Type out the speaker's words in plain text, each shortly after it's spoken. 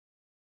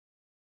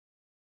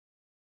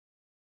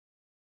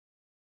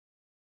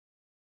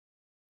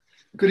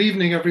Good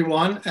evening,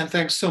 everyone, and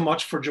thanks so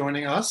much for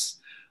joining us.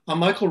 I'm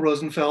Michael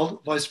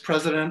Rosenfeld, Vice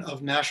President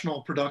of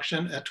National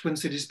Production at Twin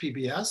Cities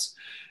PBS,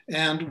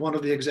 and one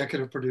of the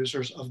executive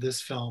producers of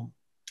this film.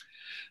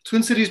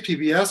 Twin Cities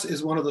PBS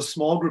is one of the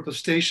small group of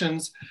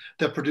stations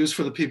that produce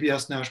for the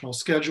PBS national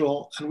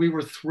schedule, and we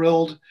were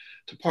thrilled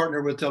to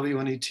partner with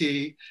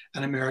WNET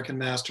and American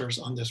Masters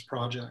on this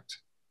project.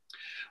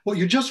 What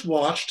you just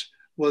watched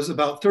was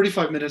about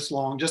 35 minutes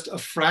long, just a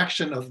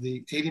fraction of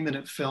the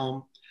 80-minute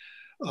film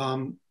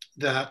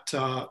that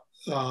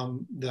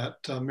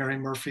Mary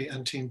Murphy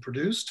and team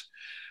produced.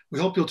 We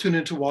hope you'll tune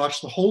in to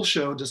watch the whole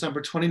show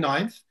December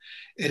 29th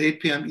at 8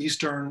 p.m.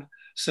 Eastern,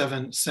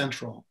 7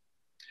 Central.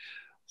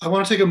 I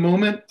want to take a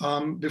moment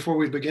before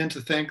we begin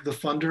to thank the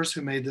funders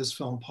who made this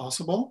film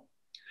possible.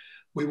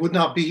 We would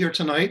not be here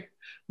tonight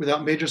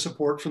without major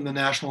support from the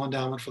National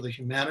Endowment for the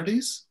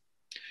Humanities.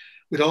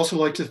 We'd also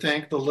like to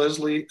thank the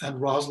Leslie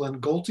and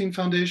Rosalind Goldstein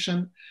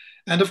Foundation,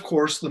 and of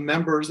course, the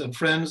members and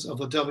friends of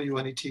the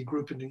WNET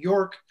group in New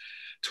York,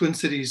 Twin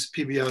Cities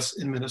PBS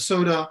in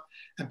Minnesota,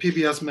 and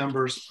PBS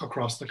members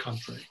across the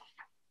country.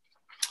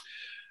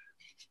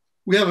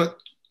 We have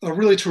a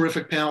really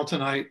terrific panel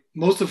tonight,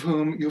 most of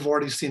whom you've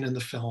already seen in the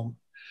film.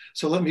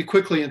 So let me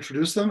quickly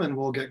introduce them and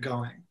we'll get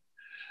going.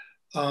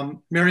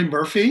 Mary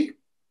Murphy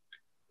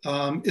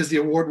is the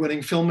award-winning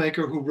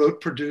filmmaker who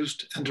wrote,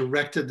 produced, and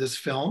directed this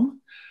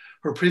film.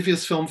 Her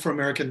previous film for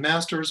American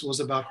Masters was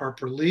about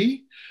Harper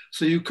Lee,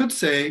 so you could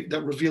say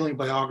that revealing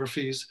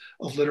biographies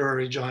of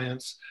literary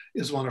giants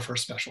is one of her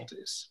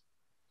specialties.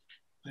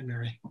 Hi,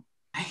 Mary.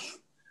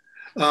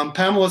 Hi.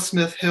 Pamela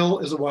Smith Hill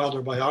is a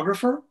Wilder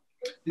biographer,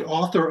 the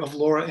author of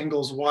Laura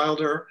Ingalls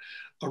Wilder,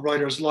 A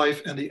Writer's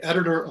Life, and the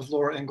editor of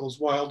Laura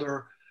Ingalls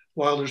Wilder,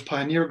 Wilder's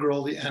Pioneer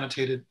Girl, the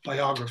annotated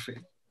biography.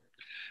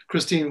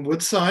 Christine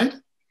Woodside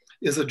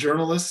is a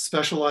journalist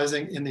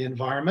specializing in the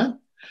environment,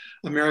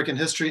 American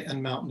history,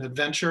 and mountain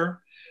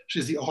adventure.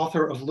 She's the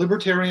author of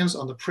Libertarians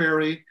on the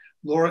Prairie,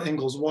 Laura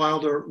Ingalls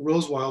Wilder,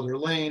 Rose Wilder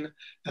Lane,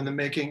 and The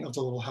Making of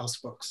the Little House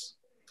books.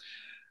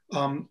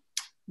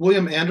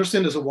 William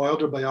Anderson is a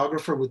Wilder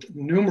biographer with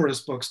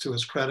numerous books to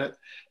his credit,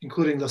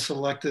 including the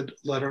selected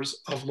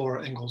letters of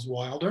Laura Ingalls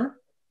Wilder.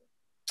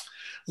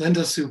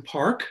 Linda Sue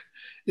Park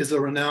is a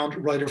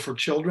renowned writer for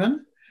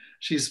children.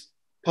 She's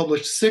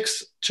published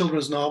 6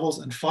 children's novels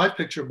and 5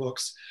 picture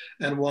books,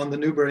 and won the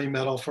Newbery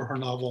Medal for her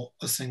novel,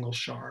 A Single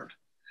Shard.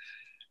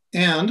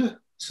 And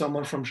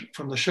someone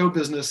from the show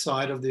business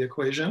side of the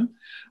equation,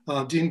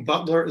 Dean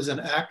Butler is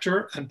an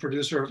actor and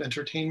producer of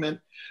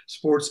entertainment,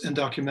 sports, and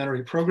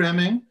documentary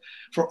programming.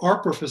 For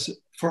our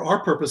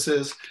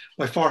purposes,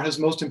 by far his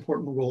most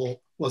important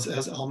role was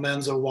as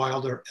Almanzo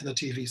Wilder in the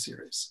TV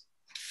series.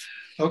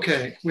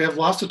 Okay, we have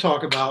lots to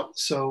talk about,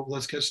 so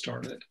let's get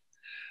started.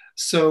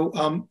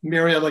 So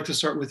Mary, I'd like to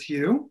start with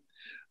you.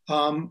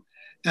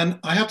 And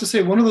I have to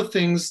say, one of the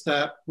things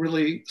that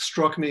really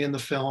struck me in the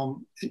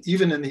film,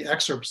 even in the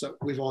excerpts that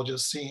we've all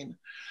just seen,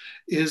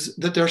 is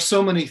that there are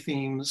so many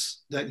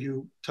themes that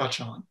you touch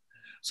on,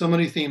 so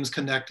many themes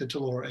connected to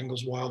Laura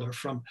Ingalls Wilder,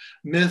 from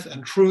myth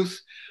and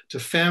truth to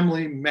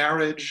family,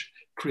 marriage,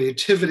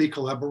 creativity,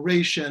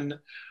 collaboration,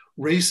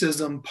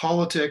 racism,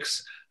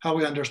 politics, how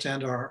we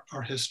understand our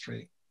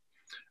history.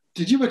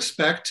 Did you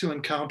expect to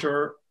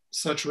encounter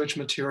such rich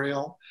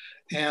material?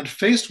 And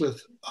faced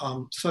with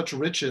such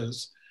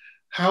riches,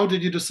 how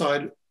did you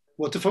decide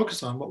what to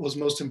focus on? What was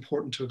most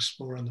important to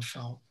explore in the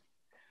film?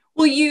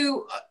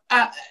 Well,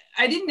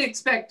 I didn't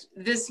expect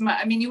this much.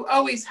 I mean, you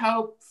always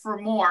hope for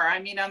more. I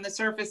mean, on the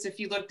surface, if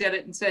you looked at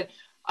it and said,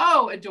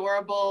 oh,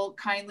 adorable,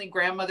 kindly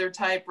grandmother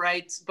type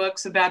writes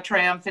books about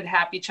triumphant,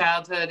 happy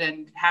childhood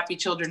and happy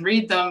children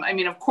read them. I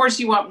mean, of course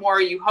you want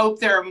more. You hope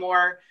there are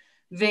more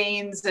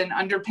veins and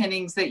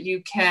underpinnings that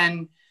you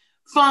can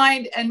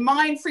find and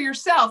mine for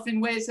yourself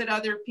in ways that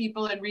other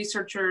people and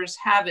researchers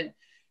haven't.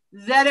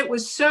 That it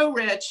was so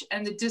rich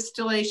and the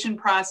distillation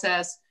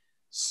process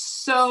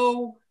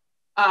so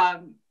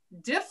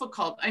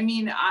difficult. I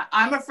mean,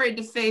 I'm afraid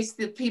to face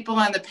the people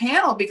on the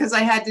panel because I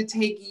had to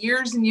take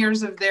years and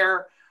years of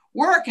their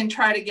work and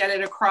try to get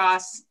it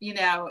across, you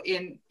know,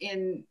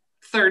 in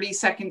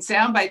 30-second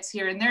sound bites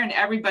here and there. And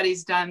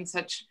everybody's done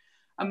such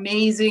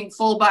amazing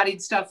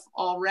full-bodied stuff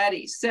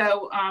already.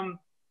 So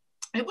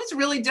it was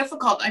really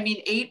difficult. I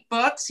mean, 8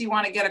 books, you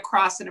want to get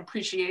across an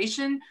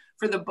appreciation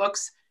for the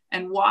books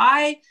and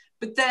why,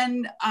 but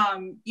then,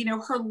 you know,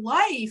 her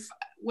life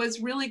was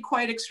really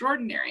quite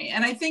extraordinary.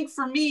 And I think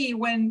for me,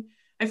 when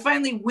I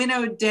finally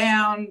winnowed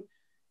down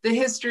the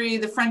history,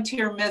 the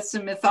frontier myths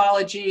and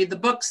mythology, the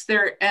books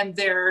and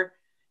their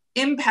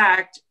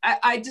impact,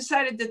 I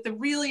decided that the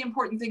really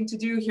important thing to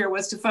do here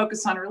was to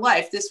focus on her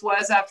life. This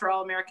was, after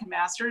all, American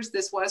Masters.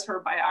 This was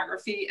her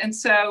biography. And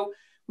so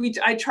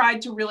I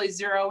tried to really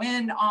zero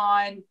in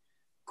on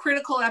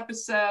critical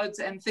episodes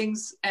and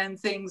things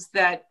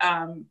that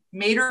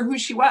made her who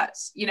she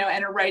was, you know,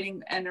 and her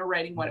writing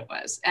what it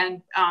was.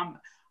 And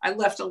I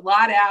left a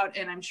lot out,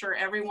 and I'm sure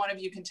every one of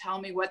you can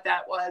tell me what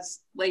that was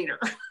later.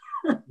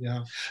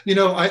 Yeah, you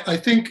know, I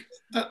think,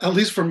 at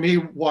least for me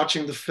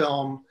watching the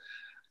film,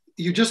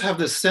 you just have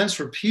this sense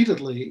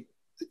repeatedly,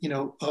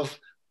 of,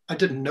 I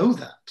didn't know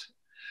that.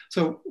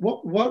 So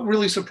what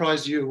really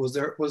surprised you? Was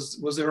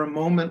there a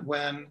moment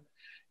when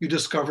you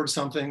discovered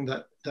something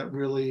that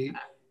really,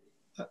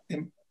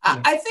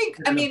 I think,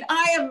 I mean,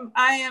 I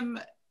am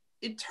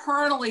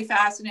eternally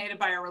fascinated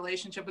by her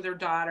relationship with her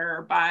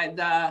daughter, by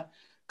the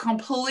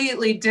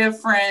completely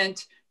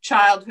different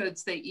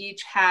childhoods they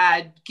each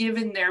had,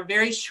 given their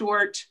very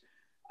short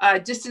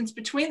distance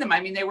between them. I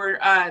mean, they were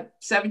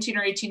 17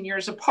 or 18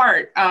 years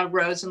apart,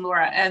 Rose and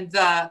Laura, and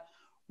the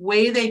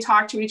way they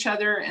talked to each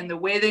other and the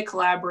way they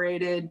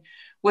collaborated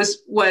was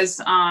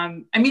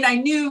I mean, I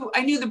knew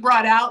the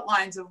broad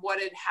outlines of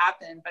what had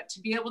happened, but to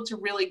be able to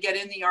really get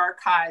in the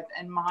archive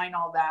and mine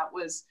all that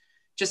was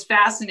just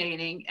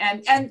fascinating.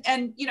 And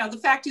the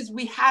fact is,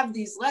 we have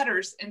these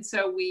letters, and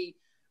so we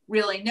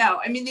really know.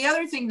 I mean, the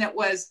other thing that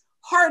was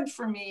hard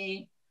for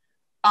me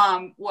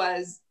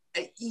was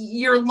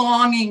you're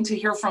longing to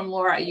hear from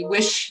Laura. You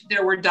wish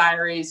there were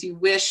diaries. You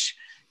wish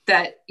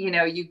that,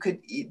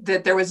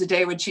 that there was a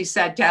day when she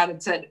sat down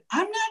and said,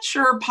 I'm not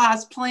sure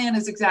Pa's plan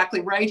is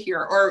exactly right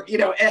here,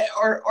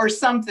 or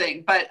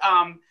something. But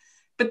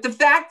the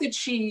fact that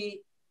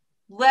she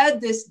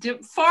led this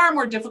far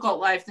more difficult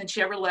life than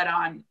she ever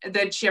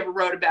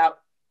wrote about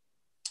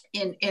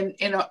in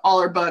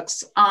all her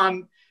books.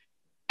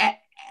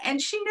 And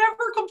she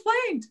never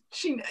complained.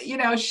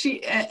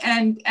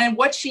 And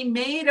what she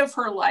made of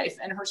her life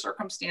and her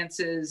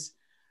circumstances,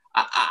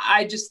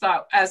 I just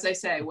thought, as I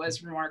say,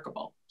 was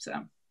remarkable.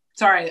 So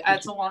sorry,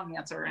 that's a long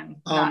answer. And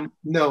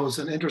no, it's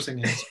an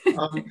interesting answer.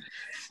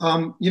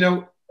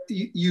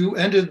 You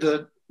ended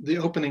the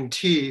opening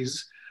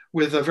tease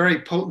with a very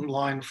potent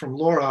line from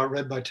Laura,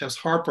 read by Tess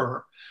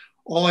Harper.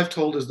 All I've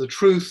told is the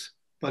truth,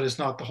 but it's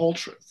not the whole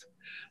truth.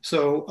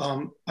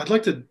 So I'd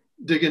like to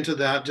dig into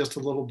that just a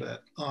little bit.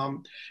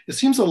 It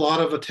seems a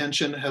lot of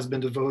attention has been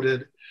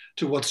devoted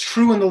to what's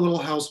true in the Little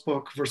House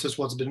book versus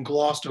what's been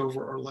glossed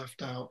over or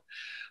left out.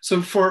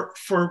 So for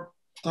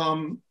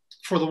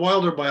the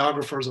Wilder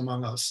biographers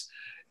among us,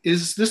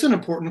 is this an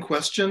important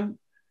question?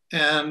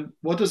 And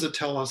what does it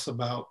tell us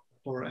about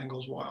Laura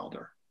Ingalls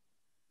Wilder?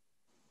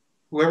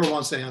 Whoever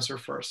wants to answer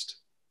first.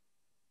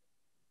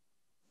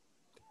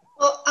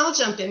 Well, I'll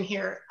jump in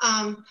here.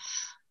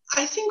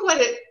 I think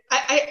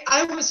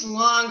I was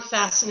long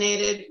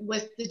fascinated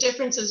with the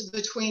differences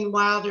between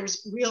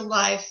Wilder's real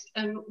life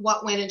and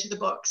what went into the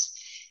books.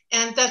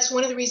 And that's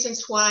one of the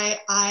reasons why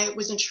I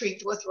was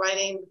intrigued with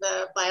writing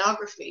the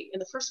biography in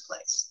the first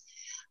place.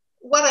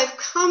 What I've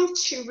come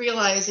to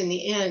realize in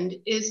the end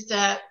is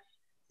that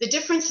the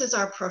differences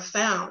are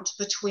profound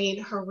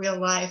between her real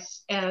life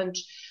and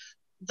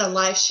the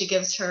life she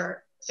gives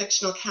her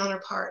fictional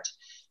counterpart.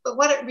 But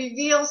what it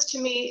reveals to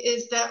me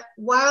is that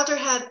Wilder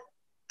had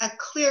a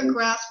clear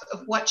grasp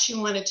of what she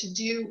wanted to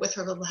do with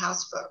her Little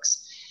House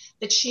books,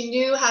 that she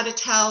knew how to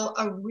tell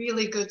a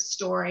really good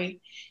story,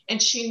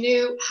 and she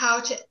knew how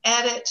to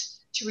edit,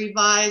 to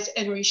revise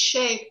and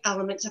reshape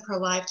elements of her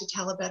life to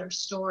tell a better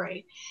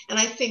story. And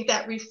I think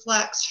that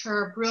reflects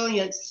her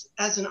brilliance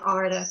as an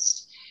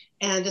artist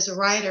and as a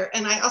writer.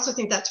 And I also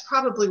think that's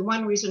probably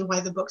one reason why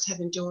the books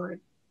have endured.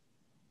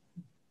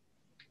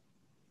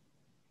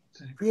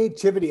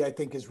 Creativity, I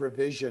think, is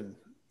revision.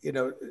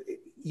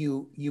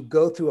 You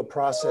go through a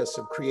process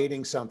of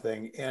creating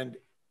something, and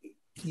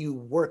you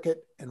work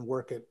it and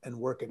work it and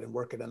work it and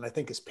work it. And I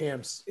think as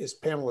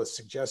Pamela is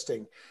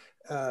suggesting,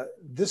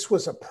 this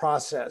was a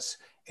process,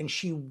 and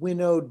she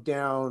winnowed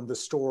down the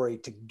story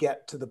to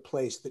get to the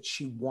place that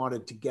she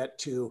wanted to get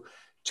to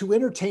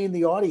entertain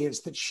the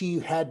audience that she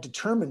had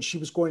determined she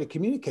was going to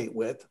communicate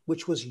with,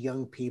 which was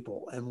young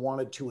people, and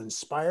wanted to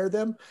inspire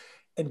them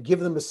and give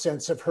them a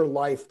sense of her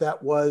life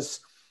that was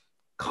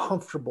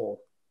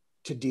comfortable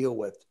to deal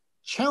with.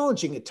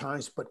 Challenging at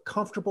times, but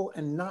comfortable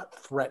and not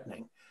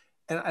threatening.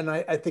 And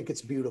I think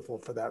it's beautiful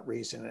for that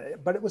reason,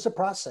 but it was a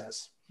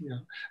process. Yeah,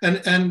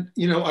 and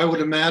I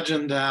would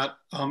imagine that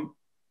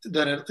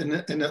that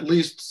in at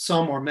least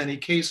some or many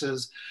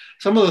cases,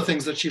 some of the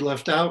things that she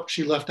left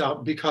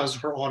out because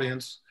her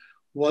audience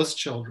was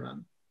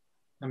children.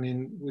 I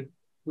mean,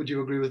 would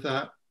you agree with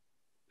that,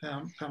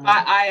 Pamela?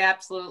 I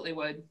absolutely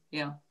would,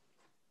 yeah.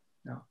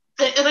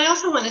 And I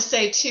also want to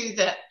say too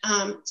that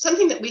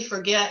something that we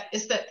forget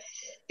is that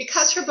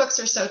because her books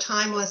are so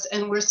timeless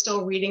and we're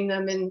still reading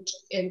them in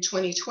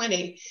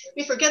 2020,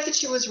 we forget that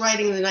she was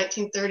writing in the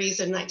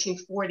 1930s and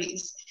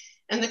 1940s.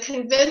 And the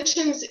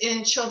conventions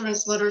in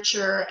children's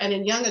literature and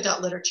in young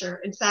adult literature,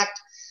 in fact,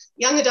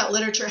 young adult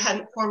literature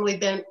hadn't formally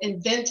been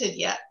invented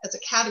yet as a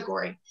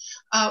category,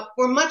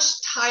 were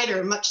much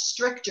tighter, much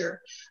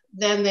stricter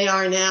than they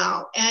are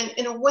now. And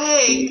in a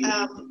way,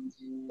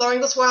 Laura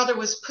Ingalls Wilder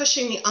was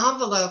pushing the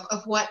envelope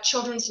of what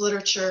children's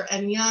literature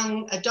and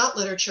young adult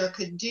literature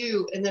could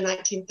do in the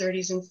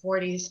 1930s and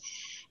 40s.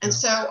 And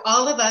so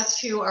all of us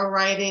who are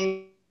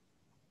writing...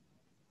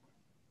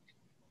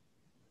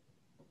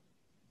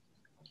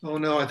 Oh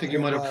no, I think you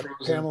might have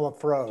frozen. Pamela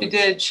froze. She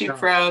did, she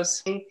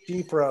froze.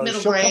 She froze.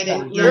 Middle grade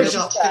and young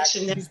adult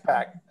fiction. She's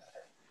back.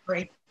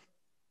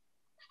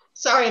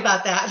 Sorry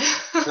about that.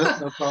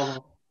 That's no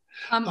problem.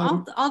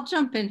 I'll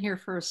jump in here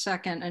for a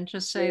second and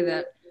just say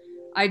that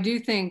I do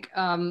think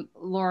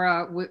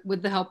Laura,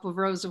 with the help of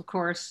Rose, of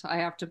course, I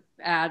have to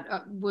add,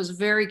 was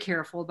very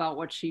careful about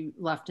what she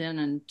left in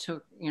and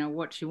took,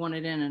 what she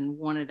wanted in and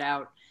wanted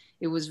out.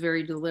 It was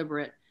very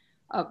deliberate.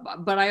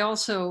 But I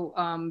also,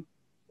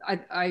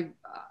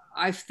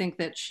 I think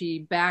that she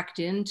backed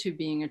into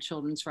being a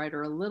children's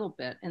writer a little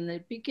bit. In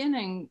the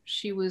beginning,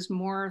 she was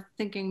more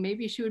thinking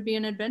maybe she would be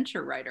an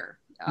adventure writer,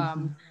 a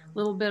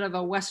little bit of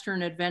a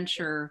Western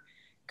adventure,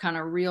 kind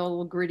of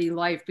real gritty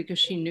life, because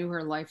she knew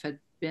her life had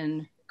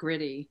been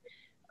gritty.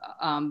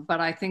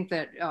 But I think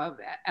that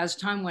as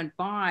time went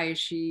by,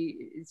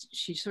 she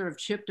sort of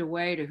chipped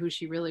away to who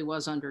she really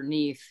was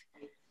underneath,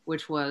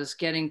 which was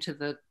getting to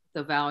the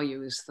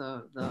values,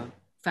 the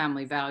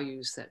family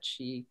values that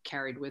she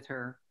carried with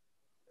her.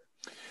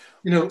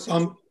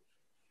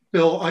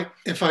 Bill,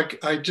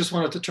 I just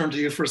wanted to turn to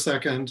you for a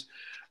second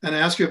and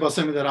ask you about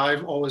something that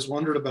I've always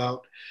wondered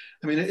about.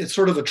 I mean, it's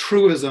sort of a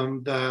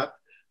truism that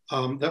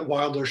that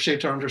Wilder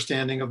shaped our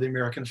understanding of the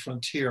American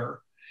frontier.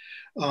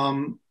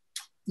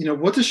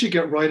 What does she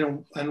get right,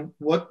 and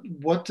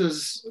what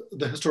does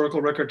the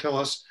historical record tell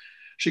us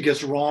she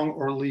gets wrong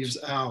or leaves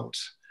out?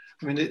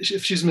 I mean,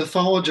 if she's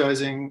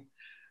mythologizing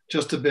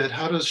just a bit,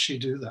 how does she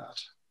do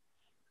that?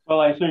 Well,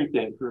 I think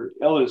that her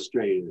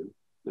illustrator,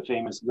 the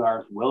famous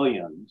Garth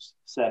Williams,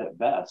 said it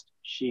best.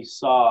 She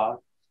saw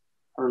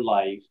her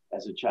life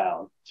as a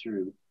child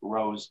through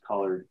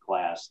rose-colored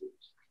glasses.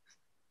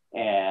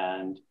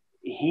 And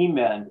he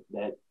meant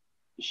that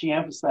she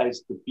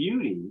emphasized the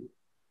beauty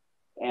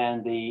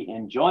and the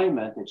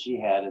enjoyment that she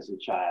had as a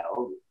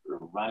child,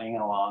 running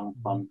along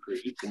Plum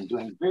Creek and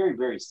doing very,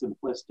 very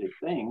simplistic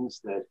things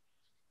that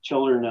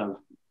children of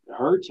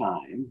her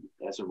time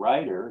as a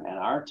writer and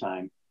our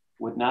time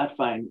would not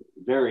find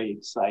very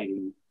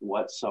exciting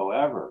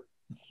whatsoever.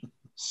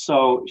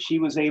 So she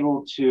was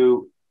able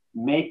to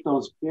make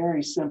those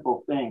very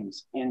simple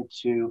things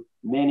into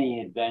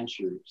many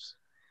adventures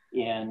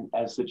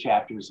as the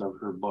chapters of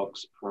her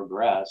books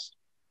progressed.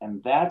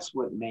 And that's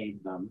what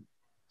made them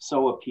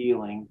so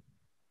appealing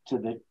to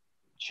the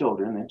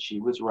children that she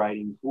was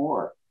writing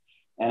for.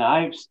 And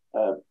I've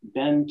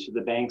been to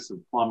the banks of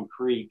Plum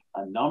Creek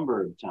a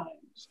number of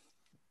times,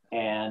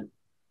 and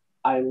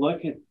I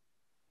look at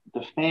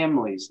the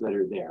families that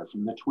are there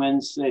from the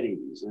Twin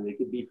Cities, or they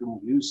could be from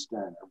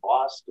Houston or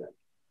Boston,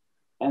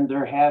 and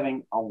they're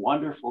having a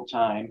wonderful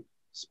time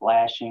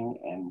splashing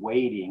and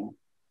wading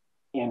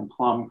in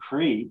Plum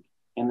Creek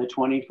in the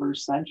 21st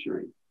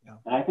century. Yeah.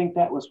 And I think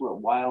that was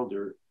what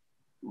Wilder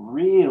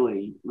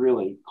really,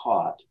 really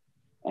caught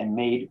and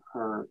made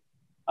her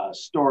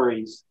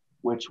stories,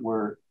 which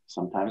were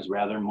sometimes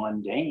rather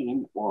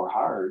mundane or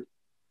hard,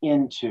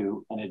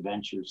 into an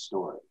adventure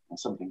story and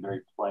something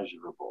very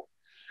pleasurable.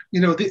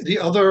 The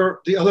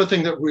other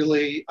thing that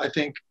really, I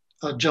think,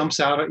 jumps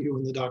out at you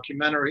in the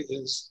documentary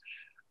is,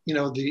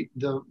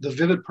 the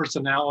vivid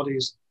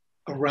personalities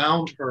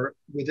around her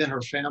within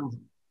her family,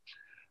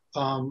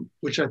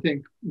 which I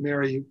think,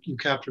 Mary, you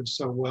captured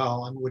so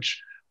well, and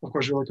which, of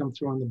course, really come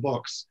through in the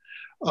books.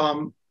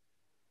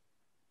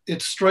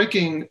 It's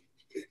striking,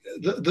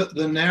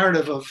 the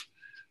narrative of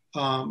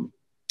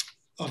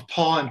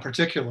Pa in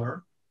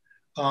particular.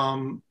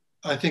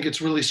 I think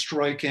it's really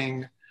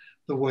striking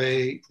the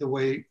way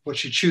what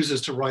she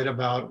chooses to write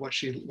about, what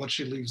she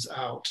leaves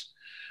out.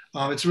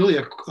 It's really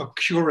a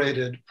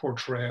curated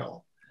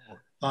portrayal.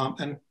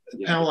 And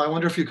Pamela, I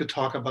wonder if you could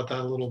talk about that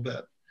a little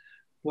bit.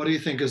 What do you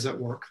think is at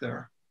work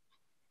there?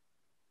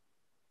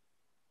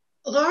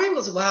 Laura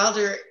Ingalls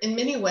Wilder, in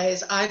many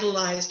ways,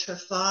 idolized her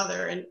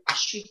father, and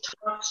she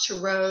talks to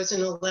Rose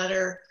in a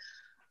letter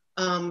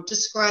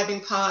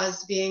describing Pa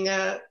as being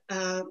a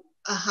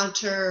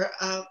hunter,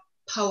 a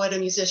poet, a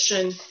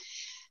musician,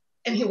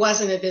 and he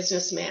wasn't a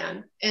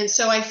businessman. And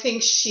so I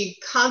think she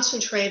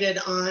concentrated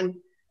on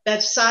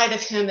that side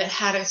of him that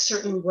had a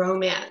certain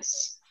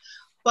romance.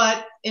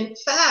 But in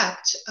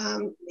fact,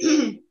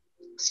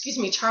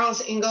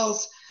 Charles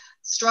Ingalls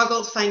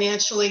struggled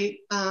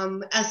financially,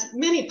 as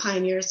many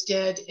pioneers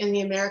did in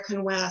the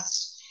American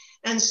West.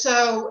 And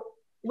so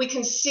we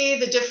can see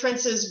the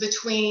differences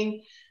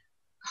between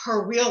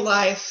her real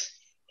life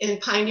in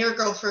Pioneer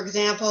Girl, for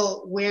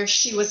example, where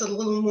she was a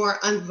little more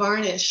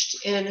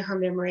unvarnished in her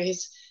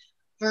memories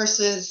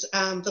versus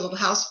the Little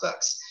House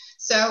books.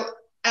 So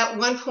at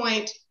one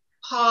point,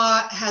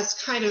 Pa has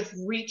kind of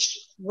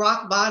reached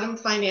rock bottom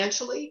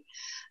financially.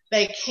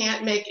 They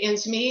can't make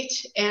ends meet,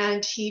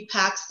 and he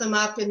packs them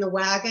up in the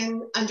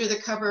wagon under the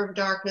cover of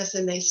darkness,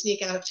 and they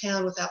sneak out of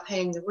town without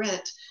paying the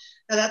rent.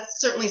 Now, that's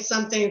certainly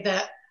something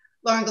that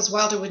Laura Ingalls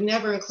Wilder would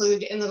never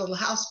include in the Little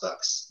House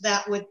books.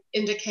 That would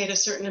indicate a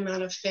certain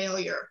amount of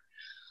failure.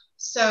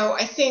 So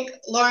I think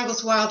Laura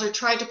Ingalls Wilder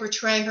tried to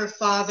portray her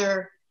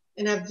father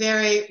in a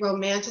very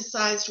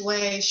romanticized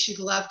way. She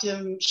loved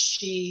him.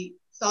 She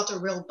felt a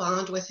real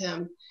bond with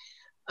him.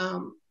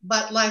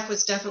 But life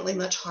was definitely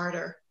much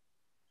harder.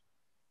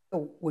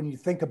 When you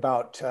think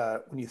about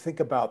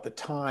the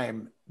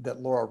time that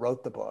Laura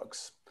wrote the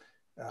books,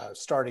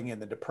 starting in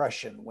the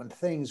Depression, when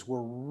things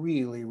were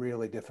really,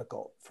 really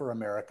difficult for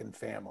American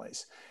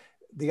families.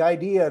 The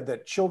idea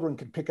that children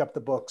could pick up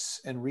the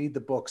books and read the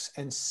books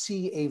and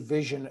see a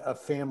vision of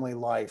family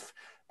life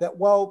that,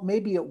 well,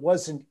 maybe it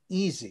wasn't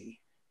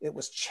easy, it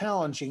was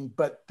challenging,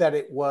 but that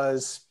it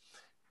was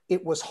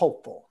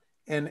hopeful.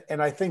 And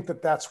I think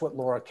that that's what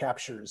Laura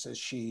captures as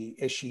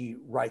she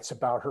writes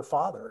about her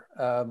father.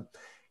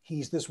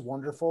 He's this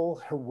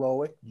wonderful,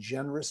 heroic,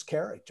 generous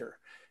character.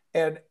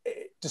 And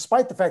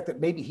despite the fact that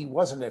maybe he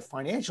wasn't a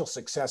financial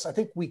success, I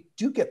think we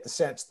do get the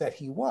sense that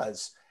he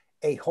was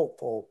a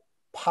hopeful,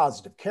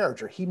 positive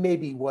character. He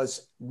maybe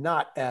was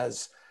not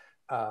as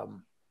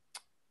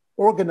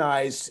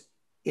organized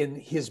in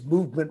his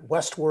movement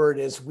westward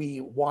as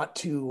we want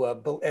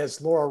to,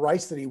 as Laura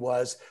writes that he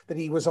was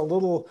a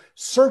little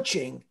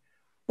searching,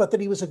 but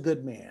that he was a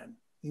good man.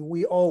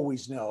 We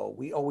always know,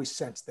 we always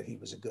sense that he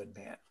was a good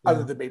man,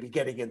 other than maybe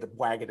getting in the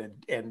wagon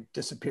and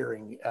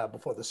disappearing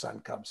before the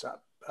sun comes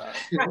up. I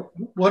could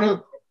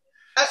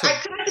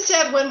just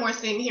add one more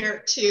thing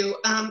here too.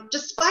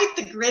 Despite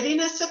the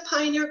grittiness of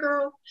Pioneer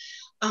Girl,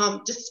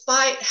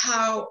 despite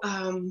how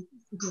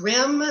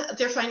grim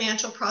their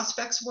financial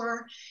prospects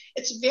were,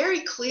 it's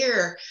very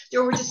clear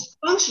there were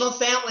dysfunctional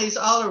families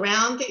all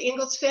around the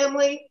Ingalls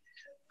family,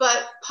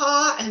 but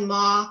Pa and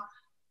Ma,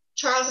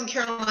 Charles and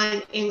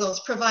Caroline Ingalls,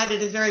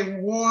 provided a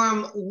very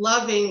warm,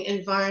 loving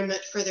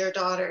environment for their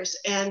daughters.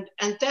 And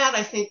that,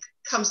 I think,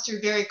 comes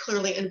through very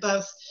clearly in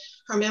both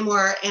her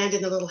memoir and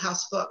in the Little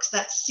House books.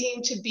 That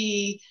seemed to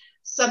be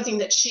something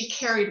that she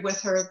carried with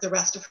her the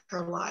rest of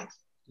her life.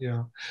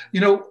 Yeah.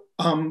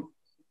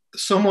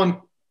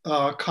 Someone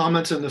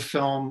comments in the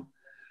film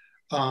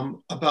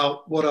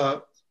about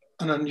what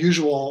an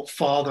unusual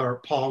father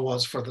Paul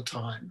was for the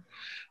time,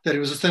 that he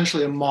was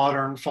essentially a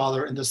modern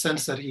father in the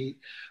sense that he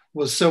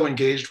was so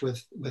engaged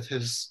with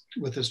his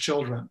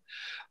children.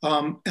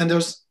 And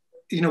there's,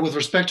 with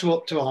respect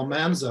to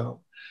Almanzo,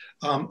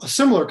 a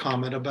similar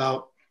comment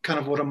about kind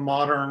of what a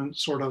modern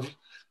sort of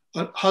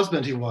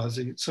husband he was.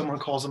 Someone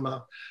calls him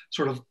a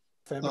sort of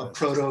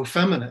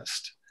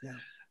proto-feminist. Yeah.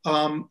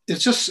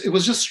 It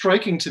was just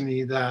striking to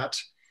me that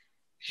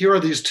here are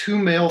these two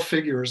male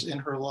figures in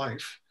her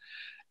life,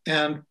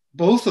 and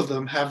both of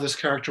them have this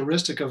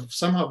characteristic of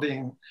somehow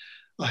being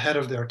ahead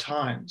of their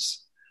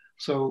times.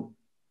 So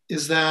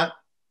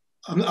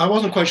I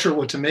wasn't quite sure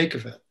what to make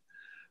of it,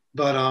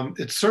 but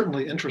it's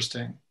certainly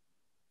interesting.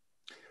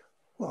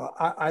 Well,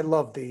 I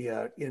love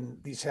in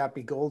these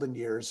happy golden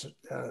years,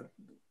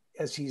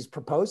 as he's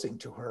proposing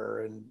to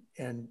her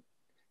and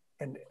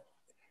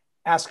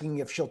asking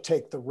if she'll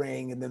take the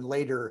ring, and then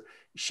later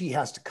she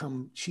has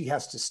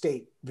to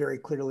state very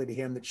clearly to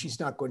him that she's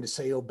not going to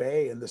say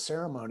obey in the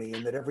ceremony,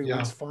 and that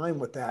everyone's fine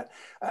with that.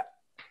 I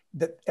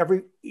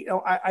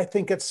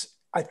think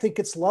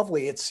it's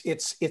lovely.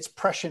 It's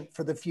prescient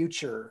for the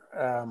future.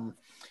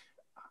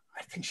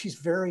 I think she's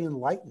very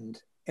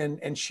enlightened,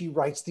 and she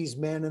writes these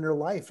men in her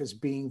life as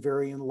being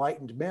very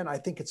enlightened men. I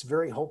think it's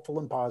very hopeful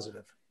and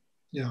positive.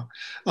 Yeah.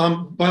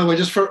 By the way,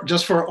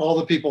 just for all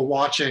the people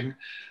watching,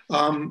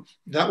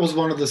 that was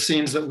one of the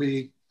scenes that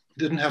we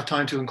didn't have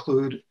time to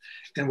include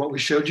in what we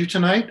showed you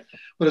tonight,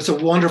 but it's a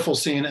wonderful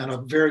scene and a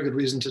very good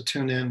reason to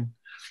tune in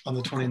on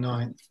the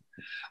 29th.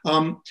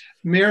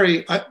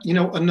 Mary,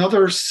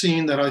 another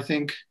scene that I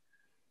think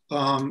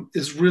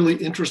is really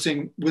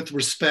interesting with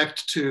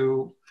respect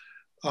to,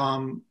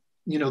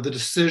 the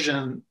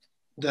decision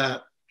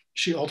that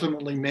she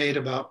ultimately made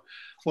about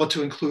what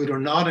to include or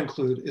not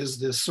include is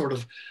this sort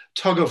of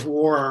tug of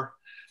war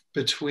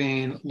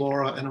between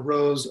Laura and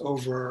Rose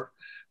over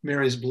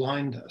Mary's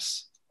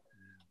blindness.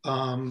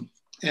 Is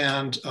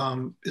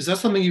that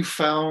something you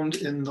found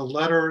in the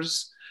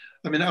letters?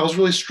 I mean, I was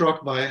really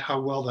struck by how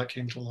well that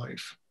came to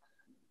life.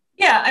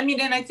 Yeah, I mean,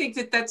 and I think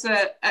that's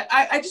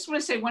I just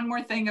want to say one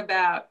more thing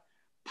about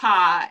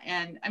Pa.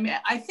 And I mean,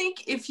 I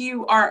think if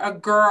you are a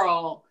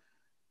girl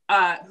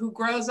who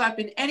grows up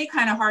in any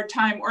kind of hard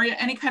time or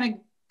any kind of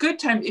good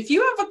time, if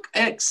you have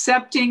an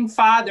accepting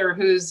father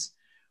who's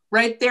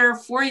right there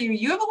for you,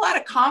 you have a lot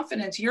of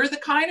confidence. You're the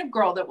kind of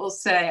girl that will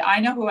say, I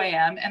know who I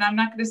am, and I'm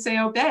not going to say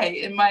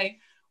obey in my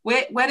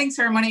wedding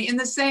ceremony, in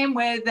the same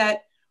way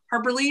that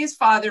Harper Lee's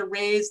father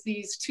raised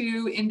these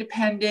two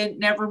independent,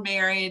 never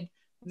married,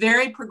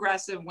 very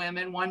progressive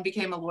women. One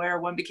became a lawyer,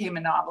 one became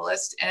a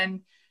novelist.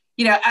 And,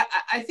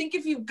 I think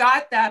if you've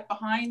got that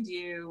behind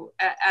you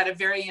at a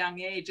very young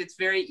age, it's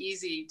very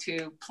easy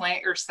to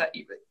plant your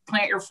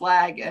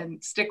flag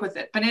and stick with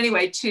it. But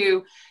anyway,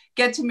 to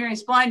get to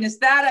Mary's blindness,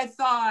 that I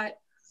thought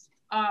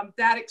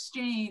that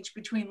exchange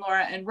between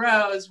Laura and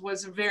Rose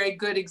was a very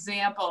good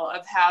example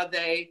of how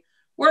they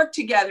worked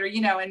together,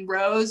 and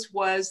Rose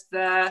was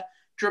the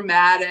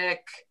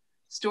dramatic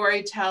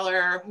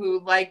storyteller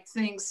who liked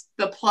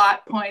the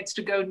plot points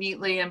to go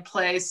neatly in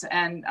place,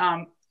 and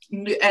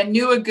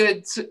knew a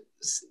good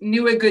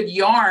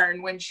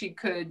yarn when she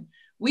could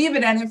weave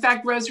it. And in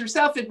fact, Rose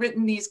herself had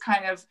written these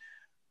kind of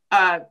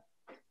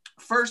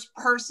first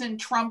person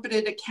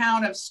trumpeted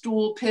account of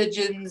stool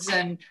pigeons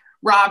and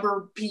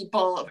robber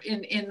people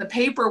in the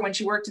paper when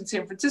she worked in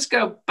San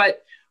Francisco.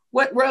 But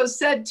what Rose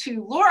said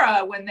to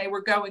Laura when they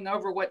were going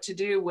over what to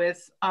do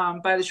with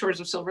By the Shores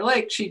of Silver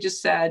Lake, she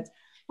just said,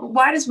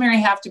 why does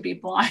Mary have to be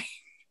blind?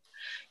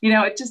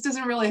 It just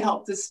doesn't really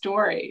help the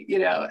story,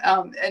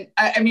 and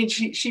I mean,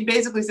 she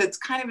basically said it's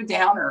kind of a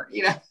downer,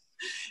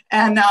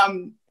 and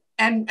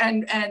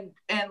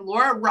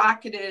Laura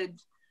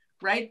rocketed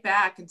right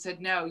back and said,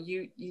 no,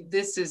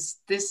 this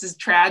is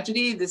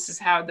tragedy. This is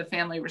how the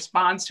family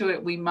responds to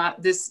it.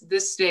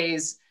 This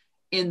stays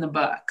in the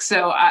book.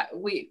 So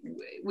we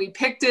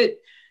picked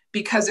it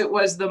because it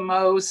was the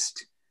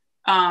most,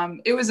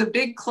 it was a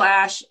big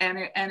clash, and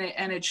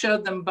it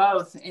showed them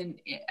both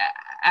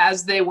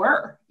as they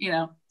were,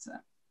 So.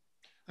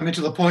 I mean,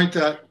 to the point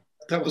that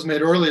was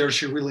made earlier,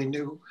 she really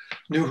knew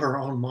her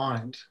own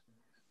mind.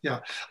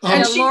 Yeah.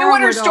 And she knew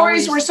what her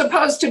stories were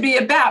supposed to be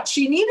about.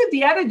 She needed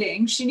the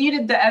editing. She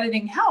needed the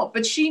editing help,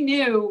 but she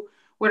knew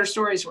what her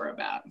stories were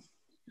about.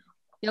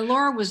 Yeah,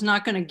 Laura was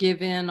not going to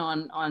give in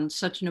on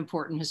such an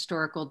important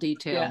historical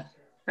detail. Yeah,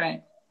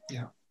 right.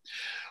 Yeah.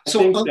 I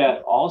think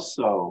that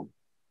also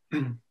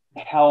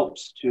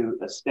helps to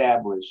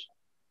establish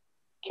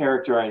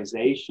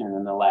characterization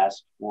in the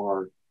last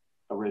 4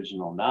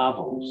 original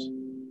novels.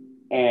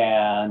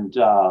 And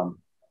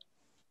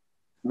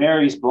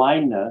Mary's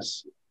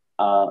blindness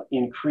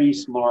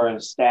increased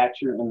Laura's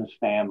stature in the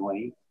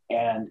family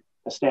and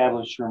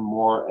established her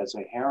more as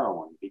a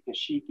heroine, because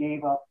she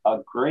gave up a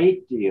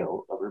great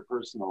deal of her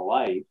personal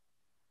life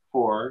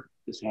for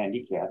this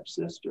handicapped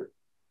sister.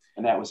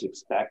 And that was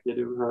expected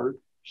of her.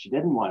 She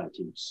didn't want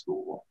to teach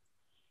school,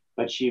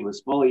 but she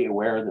was fully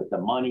aware that the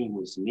money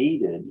was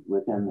needed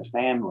within the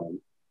family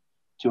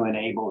to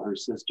enable her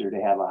sister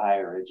to have a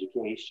higher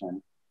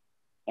education.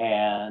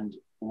 And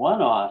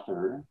one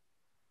author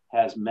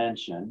has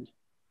mentioned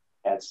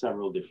at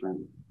several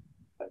different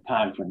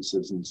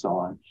conferences and so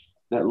on,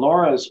 that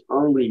Laura's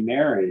early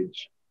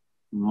marriage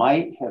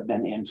might have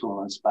been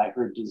influenced by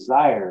her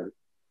desire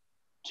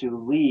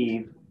to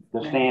leave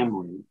the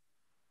family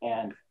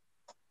and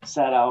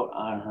set out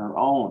on her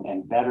own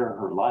and better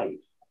her life,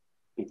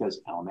 because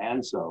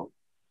Almanzo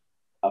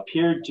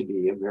appeared to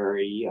be a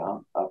very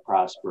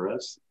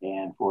prosperous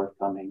and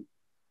forthcoming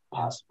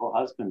possible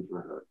husband for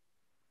her.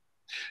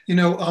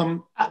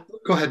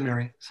 Go ahead,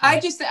 Mary. Sorry.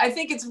 I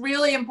think it's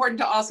really important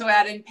to also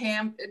add, and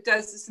Pam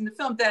does this in the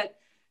film, that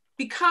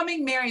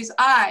becoming Mary's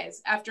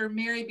eyes after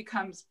Mary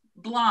becomes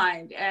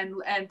blind,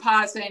 and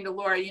Pa saying to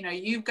Laura,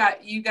 you've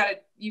got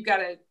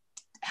to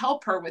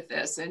help her with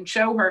this and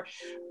show her.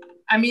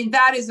 I mean,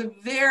 that is a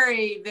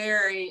very,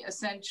 very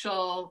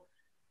essential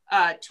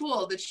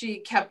tool that she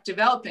kept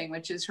developing,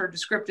 which is her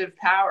descriptive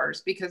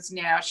powers, because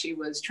now she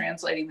was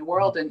translating the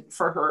world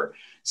for her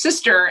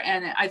sister.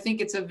 And I think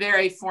it's a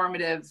very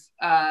formative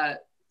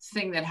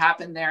thing that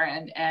happened there,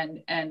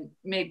 and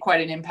made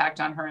quite an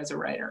impact on her as a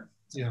writer.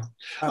 Yeah.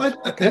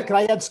 Can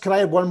I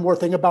add one more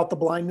thing about the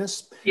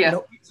blindness? Yeah.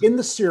 In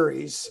the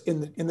series,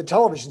 in the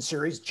television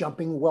series,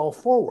 Jumping Well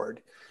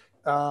Forward,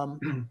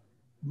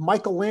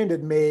 Michael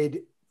Landon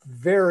made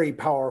very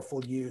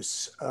powerful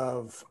use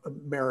of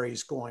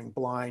Mary's going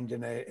blind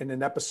in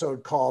an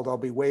episode called "I'll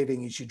Be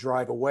Waving As You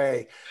Drive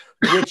Away,"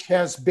 which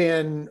has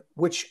been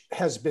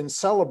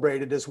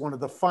celebrated as one of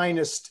the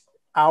finest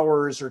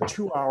hours or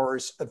 2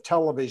 hours of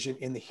television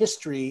in the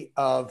history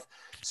of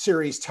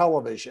series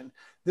television.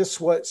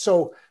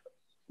 So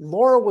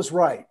Laura was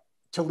right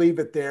to leave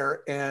it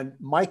there, and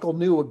Michael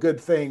knew a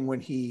good thing when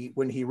he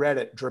read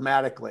it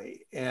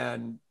dramatically,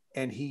 and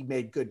he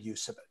made good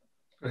use of it.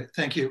 Great,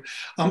 thank you.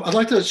 I'd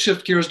like to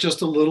shift gears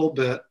just a little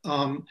bit,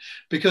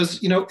 because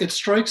it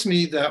strikes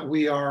me that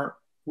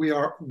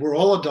we're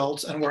all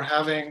adults and we're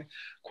having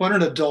quite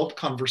an adult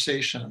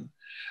conversation,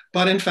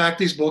 but in fact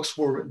these books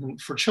were written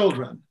for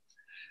children,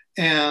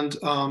 and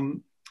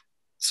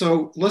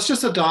so let's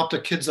just adopt a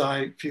kid's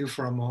eye view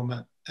for a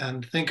moment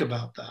and think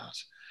about that.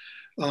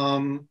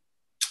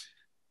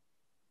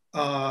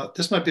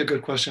 This might be a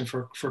good question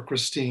for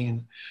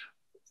Christine.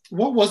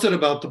 What was it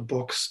about the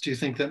books, do you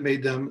think, that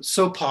made them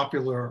so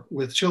popular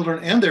with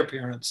children and their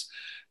parents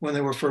when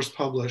they were first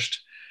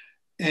published?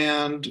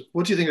 And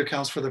what do you think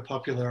accounts for their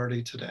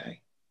popularity today?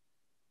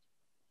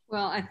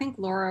 Well, I think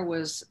Laura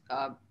was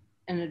an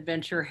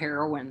adventure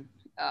heroine.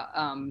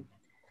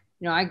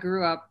 I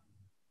grew up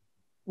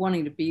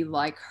wanting to be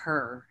like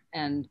her,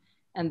 and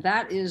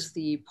that is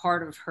the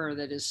part of her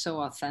that is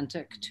so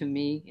authentic to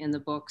me in the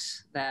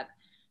books, that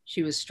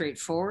she was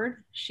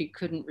straightforward. She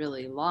couldn't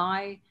really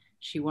lie.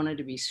 She wanted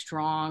to be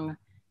strong.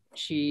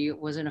 She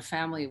was in a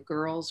family of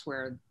girls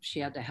where she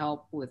had to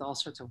help with all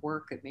sorts of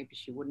work that maybe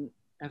she wouldn't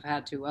have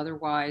had to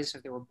otherwise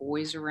if there were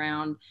boys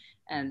around.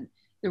 And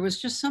there was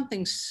just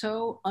something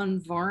so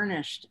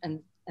unvarnished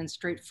and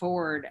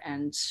straightforward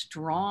and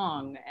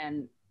strong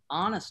and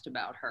honest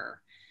about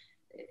her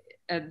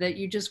that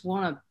you just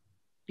want to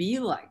be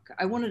like.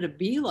 I wanted to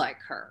be like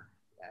her.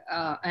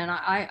 And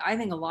I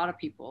think a lot of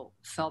people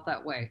felt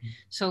that way.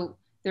 So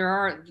there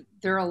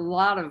are a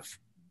lot of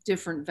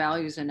different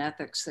values and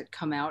ethics that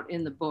come out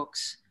in the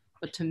books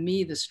But to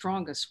me, the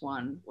strongest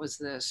one was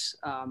this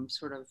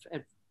sort of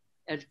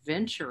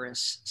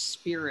adventurous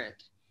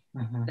spirit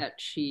that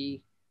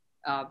she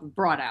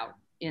brought out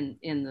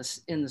in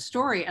the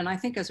story. And I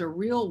think as a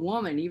real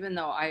woman, even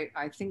though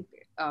I think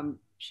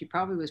she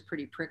probably was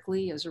pretty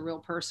prickly as a real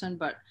person,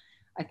 but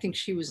I think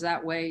she was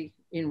that way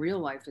in real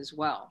life as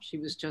well. She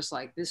was just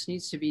like, this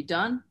needs to be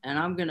done and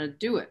I'm going to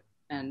do it.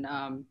 And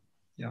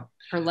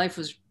her life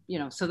was,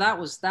 so that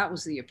was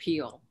the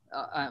appeal.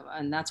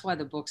 And that's why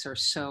the books are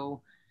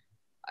so,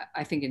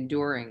 I think,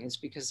 enduring, is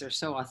because they're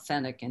so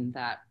authentic in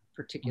that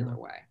particular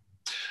way.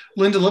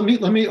 Linda,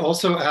 let me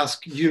also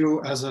ask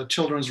you, as a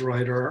children's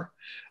writer,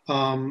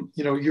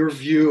 your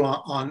view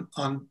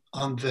on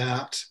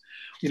that.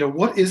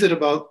 What is it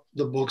about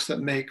the books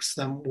that makes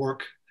them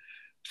work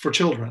for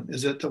children?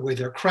 Is it the way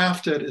they're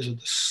crafted? Is it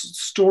the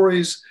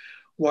stories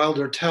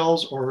Wilder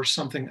tells, or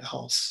something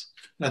else?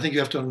 And I think you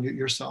have to unmute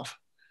yourself.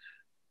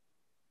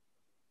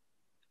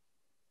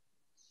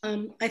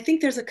 I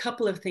think there's a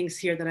couple of things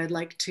here that I'd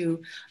like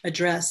to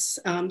address.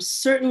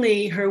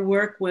 Certainly her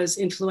work was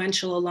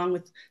influential, along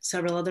with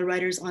several other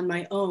writers on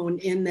my own,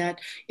 in that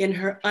in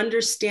her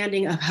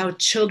understanding of how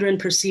children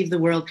perceive the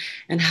world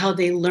and how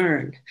they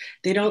learn.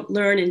 They don't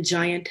learn in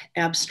giant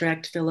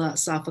abstract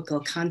philosophical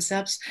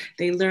concepts.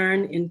 They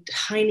learn in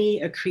tiny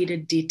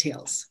accreted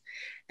details.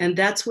 And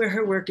that's where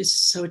her work is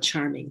so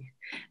charming.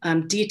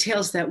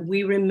 Details that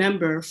we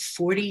remember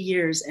 40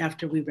 years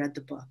after we read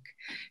the book.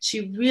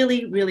 She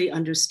really, really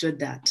understood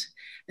that.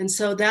 And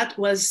so that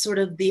was sort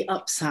of the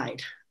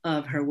upside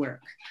of her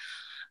work.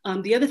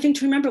 The other thing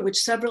to remember,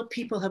 which several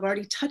people have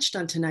already touched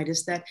on tonight,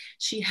 is that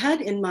she had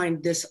in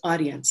mind this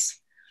audience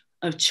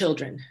of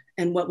children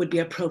and what would be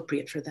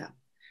appropriate for them.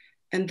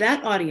 And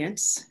that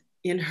audience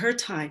in her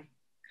time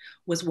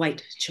was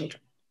white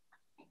children.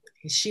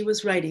 She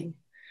was writing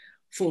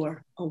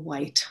for a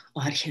white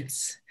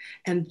audience.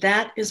 And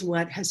that is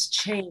what has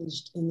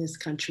changed in this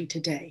country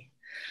today.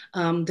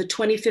 The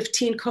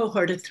 2015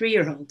 cohort of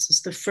 3-year-olds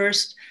is the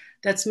first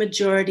that's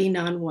majority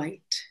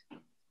non-white.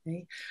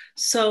 Okay?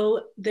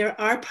 So there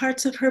are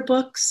parts of her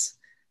books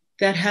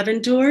that have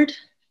endured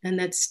and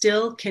that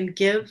still can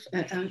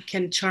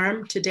can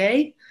charm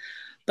today,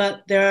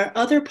 but there are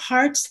other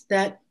parts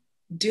that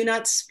do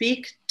not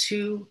speak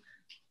to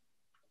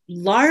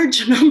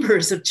large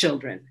numbers of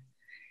children.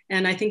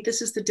 And I think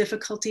this is the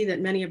difficulty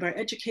that many of our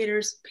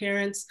educators,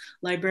 parents,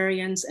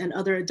 librarians, and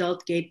other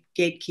adult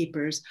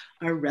gatekeepers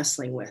are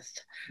wrestling with.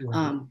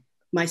 Wow.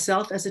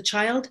 Myself as a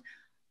child,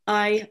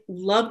 I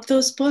loved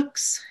those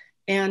books,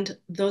 and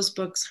those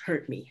books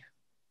hurt me.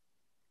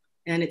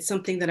 And it's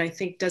something that I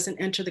think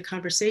doesn't enter the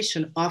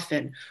conversation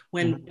often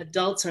when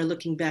adults are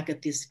looking back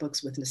at these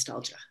books with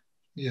nostalgia.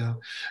 Yeah,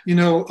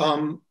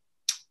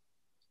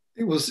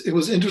 it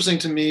was interesting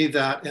to me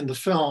that in the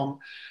film,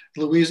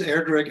 Louise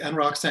Erdrich and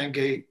Roxane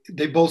Gay,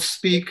 they both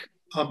speak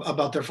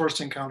about their first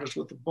encounters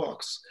with the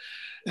books.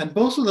 And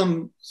both of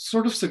them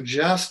sort of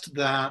suggest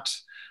that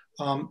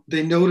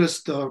they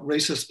noticed the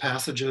racist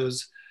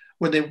passages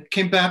when they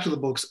came back to the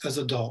books as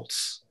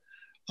adults,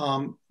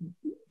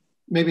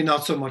 maybe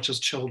not so much as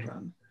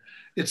children.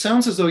 It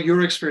sounds as though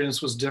your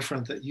experience was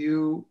different, that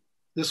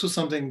this was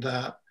something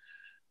that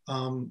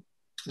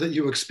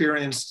you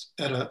experienced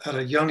at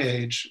a young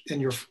age in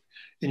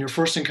your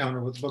first encounter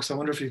with the books. I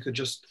wonder if you could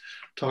just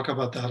talk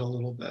about that a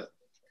little bit.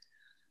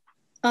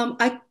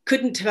 I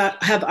couldn't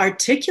have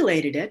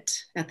articulated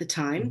it at the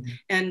time.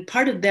 And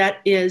part of that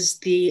is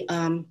the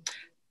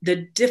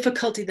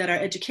difficulty that our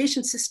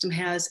education system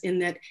has, in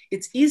that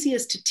it's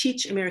easiest to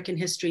teach American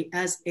history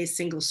as a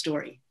single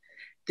story.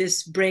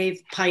 This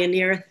brave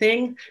pioneer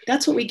thing,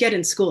 that's what we get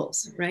in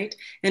schools, right?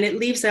 And it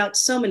leaves out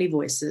so many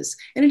voices.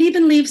 And it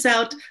even leaves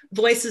out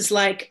voices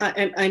like,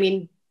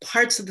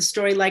 parts of the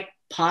story like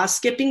Pa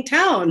skipping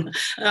town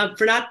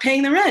for not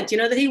paying the rent,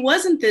 that he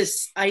wasn't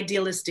this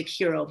idealistic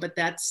hero, but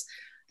that's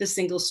the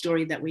single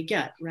story that we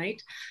get,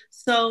 right?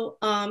 So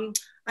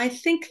I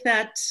think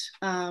that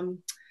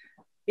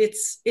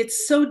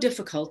it's so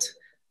difficult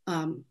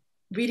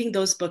reading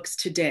those books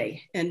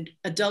today and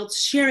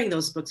adults sharing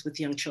those books with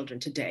young children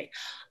today.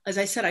 As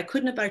I said, I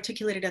couldn't have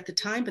articulated at the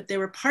time, but there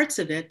were parts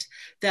of it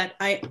that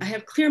I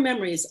have clear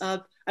memories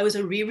of. I was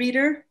a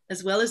rereader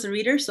as well as a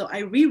reader, so I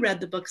reread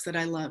the books that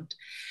I loved.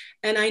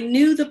 And I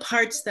knew the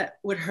parts that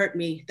would hurt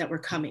me that were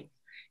coming.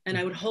 And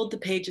I would hold the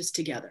pages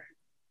together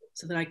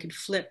so that I could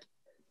flip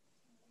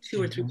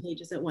 2 or 3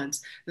 pages at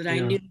once. That I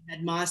knew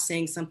that Ma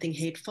saying something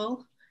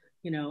hateful,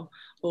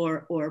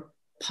 or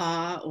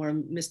Pa or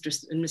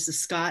Mr. and Mrs.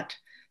 Scott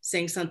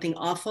saying something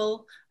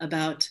awful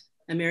about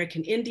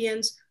American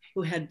Indians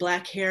who had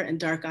black hair and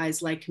dark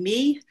eyes like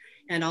me.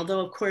 And although,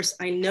 of course,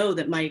 I know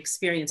that my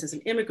experience as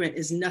an immigrant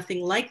is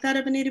nothing like that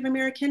of a Native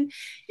American,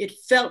 it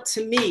felt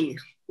to me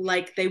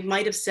like they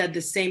might have said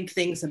the same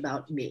things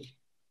about me.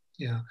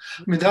 Yeah,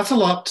 that's a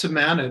lot to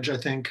manage, I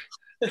think,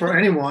 for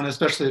anyone,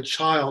 especially a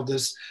child,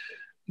 is,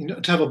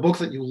 to have a book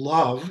that you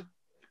love,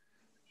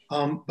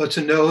 but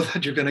to know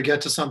that you're going to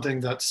get to something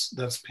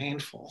that's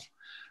painful.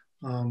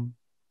 Do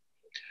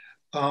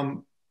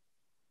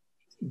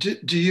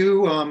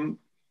you,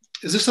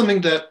 is this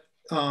something that,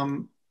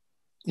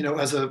 you know,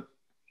 as a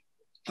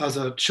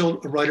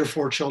writer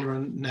for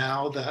children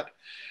now, that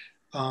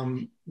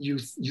you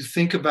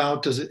think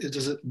about? Does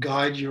it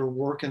guide your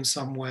work in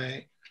some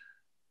way?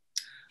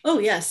 Oh,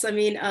 yes. I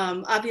mean,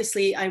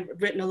 obviously, I've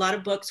written a lot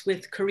of books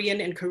with Korean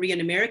and Korean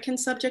American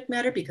subject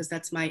matter because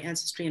that's my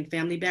ancestry and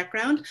family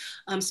background.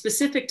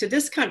 Specific to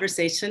this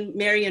conversation,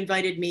 Mary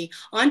invited me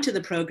onto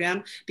the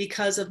program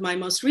because of my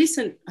most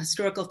recent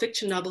historical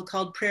fiction novel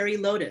called Prairie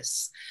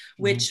Lotus,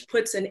 which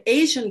puts an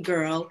Asian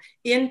girl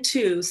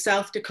into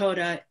South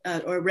Dakota,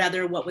 or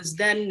rather what was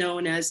then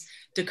known as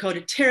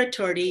Dakota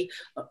Territory,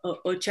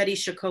 Ocheti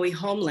Shokoi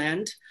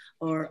homeland,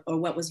 or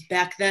what was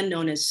back then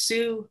known as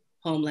Sioux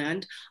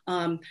homeland.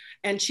 And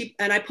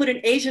I put an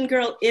Asian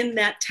girl in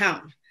that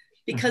town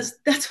because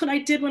that's what I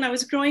did when I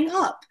was growing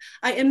up.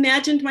 I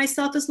imagined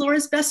myself as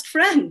Laura's best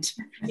friend.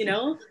 You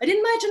know, I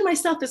didn't imagine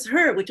myself as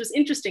her, which was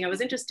interesting. I was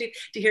interested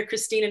to hear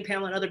Christine and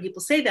Pamela and other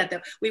people say that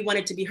we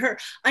wanted to be her.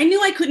 I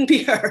knew I couldn't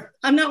be her.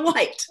 I'm not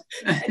white.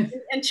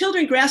 And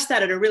children grasp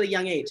that at a really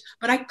young age,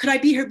 but could I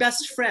be her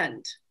best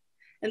friend?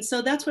 And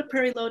so that's what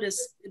Prairie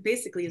Lotus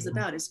basically is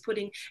about, is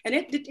putting, and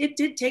it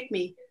did take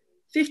me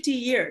 50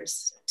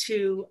 years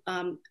to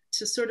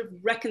sort of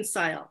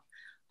reconcile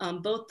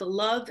both the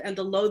love and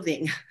the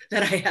loathing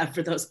that I have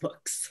for those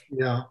books.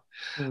 Yeah.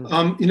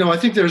 You know, I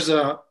think there's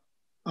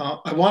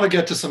I want to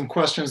get to some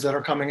questions that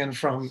are coming in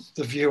from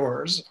the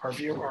viewers, our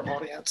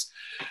audience.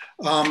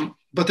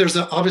 But there's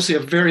obviously a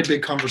very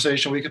big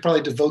conversation. We could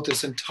probably devote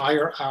this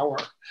entire hour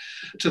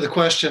to the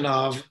question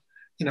of,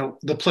 you know,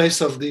 the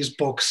place of these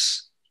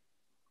books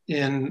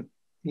in,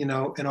 you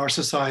know, in our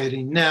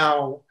society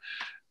now.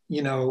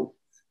 You know,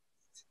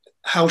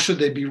 how should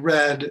they be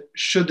read?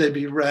 Should they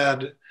be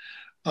read?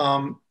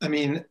 I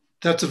mean,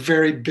 that's a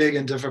very big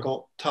and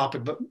difficult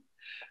topic, but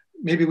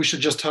maybe we should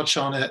just touch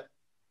on it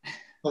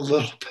a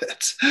little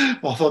bit,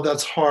 although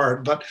that's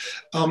hard. But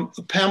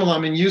Pamela, I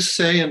mean, you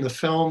say in the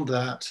film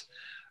that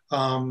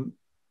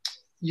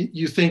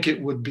you think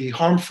it would be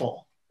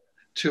harmful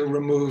to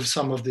remove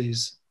some of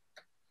these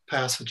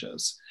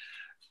passages.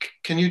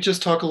 Can you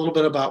just talk a little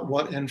bit about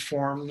what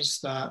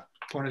informs that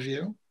point of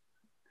view?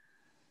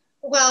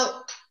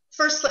 Well,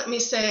 first, let me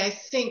say, I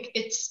think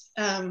it's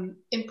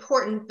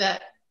important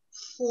that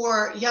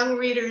for young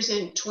readers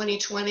in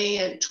 2020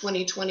 and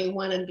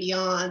 2021 and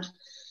beyond,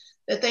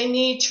 that they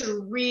need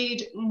to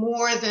read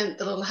more than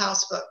the Little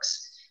House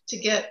books to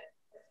get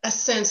a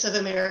sense of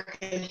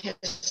American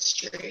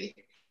history.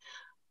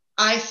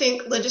 I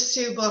think Linda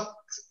Sue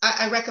books,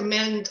 I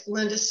recommend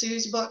Linda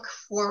Sue's book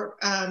for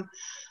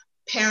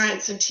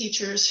parents and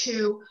teachers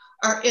who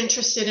are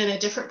interested in a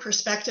different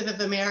perspective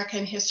of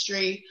American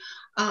history.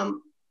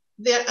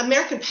 The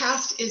American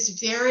past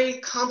is very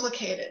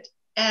complicated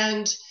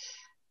and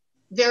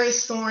very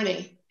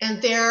thorny.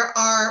 And there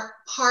are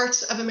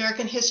parts of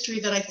American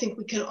history that I think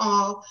we can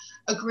all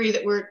agree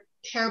that we're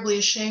terribly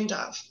ashamed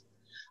of.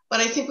 But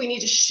I think we need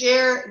to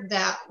share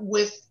that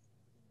with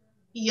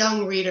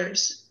young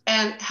readers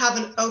and have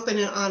an open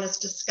and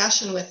honest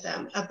discussion with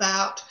them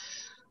about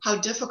how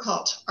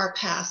difficult our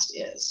past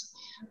is.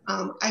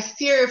 I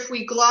fear if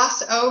we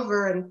gloss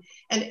over and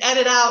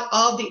edit out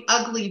all the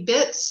ugly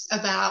bits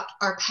about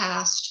our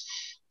past,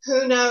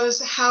 who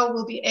knows how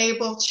we'll be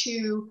able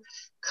to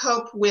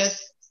cope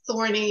with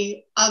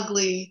thorny,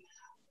 ugly,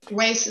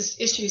 racist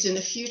issues in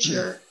the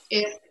future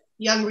if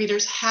young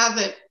readers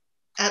haven't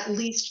at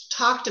least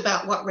talked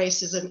about what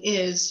racism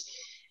is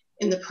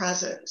in the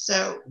present.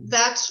 So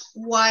that's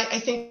why I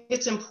think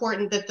it's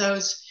important that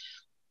those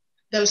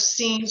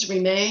scenes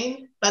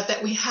remain, but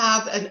that we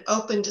have an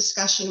open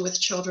discussion with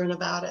children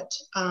about it.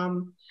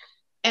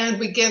 And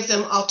we give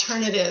them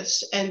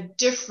alternatives and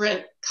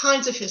different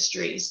kinds of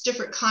histories,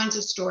 different kinds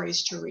of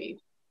stories to read.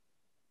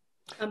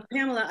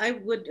 Pamela, I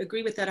would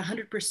agree with that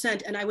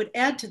 100%. And I would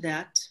add to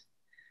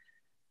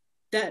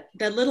that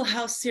Little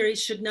House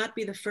series should not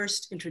be the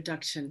first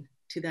introduction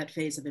to that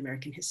phase of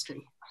American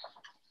history.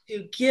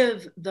 To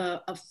give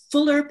a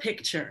fuller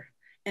picture,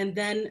 and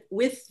then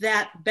with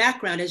that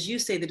background, as you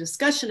say, the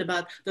discussion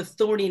about the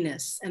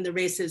thorniness and the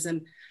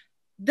racism,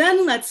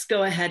 then let's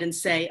go ahead and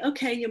say,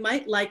 okay, you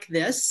might like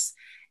this,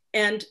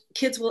 and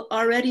kids will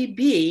already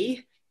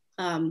be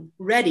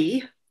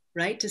ready,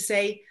 right, to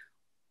say,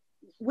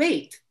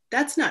 wait,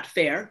 that's not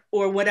fair,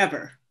 or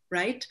whatever,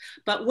 right?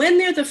 But when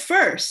they're the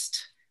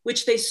first,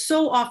 which they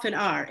so often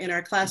are in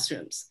our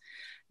classrooms,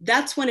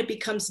 that's when it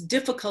becomes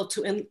difficult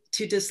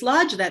to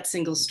dislodge that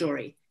single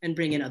story and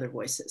bring in other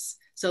voices.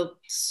 So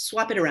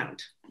swap it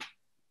around.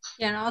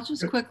 Yeah, and I'll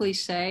just quickly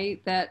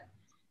say that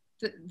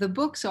the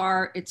books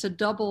it's a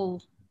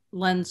double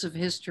lens of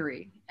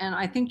history. And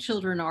I think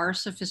children are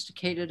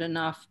sophisticated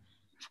enough,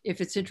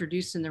 if it's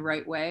introduced in the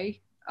right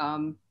way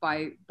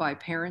by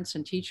parents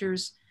and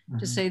teachers,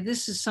 to say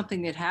this is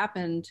something that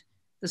happened,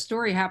 the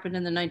story happened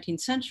in the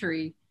 19th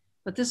century,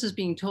 but this is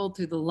being told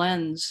through the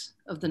lens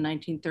of the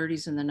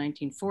 1930s and the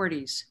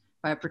 1940s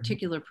by a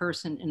particular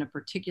person in a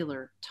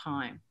particular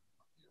time.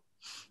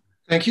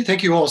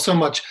 Thank you all so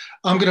much.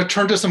 I'm going to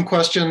turn to some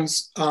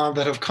questions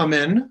that have come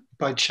in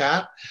by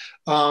chat.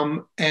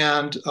 Well,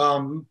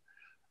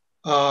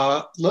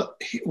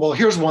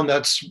 here's one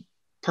that's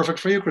perfect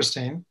for you,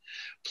 Christine.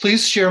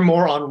 Please share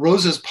more on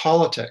Rose's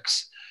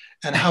politics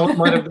and how it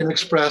might have been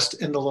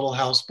expressed in the Little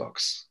House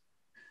books.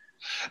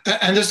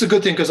 And this is a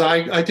good thing, because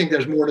I think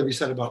there's more to be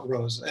said about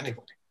Rose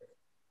anyway.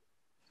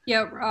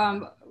 Yeah,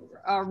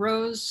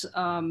 Rose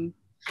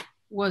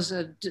was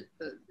a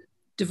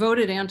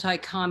devoted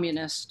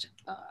anti-communist,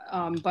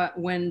 but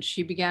when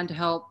she began to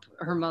help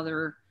her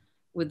mother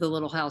with the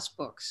Little House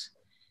books,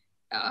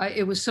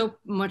 it was so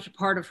much a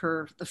part of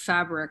her, the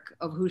fabric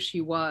of who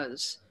she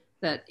was,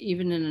 that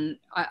even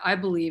I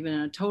believe in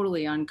a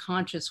totally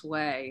unconscious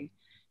way,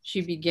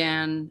 she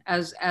began,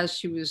 as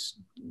she was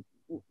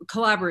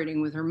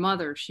collaborating with her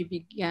mother, she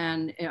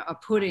began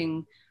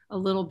putting a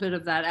little bit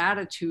of that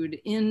attitude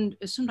in,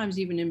 sometimes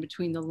even in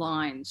between the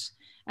lines.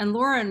 And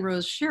Laura and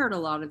Rose shared a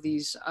lot of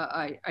these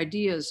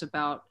ideas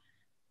about,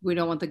 we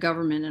don't want the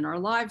government in our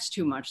lives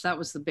too much. That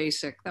was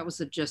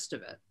the gist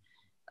of it.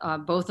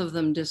 Both of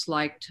them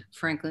disliked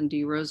Franklin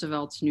D.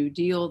 Roosevelt's New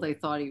Deal. They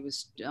thought he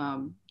was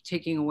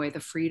taking away the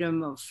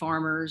freedom of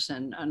farmers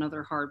and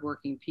other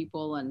hardworking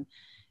people. And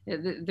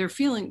the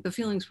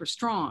feelings were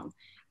strong.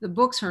 The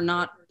books are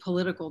not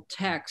political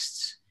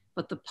texts,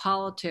 but the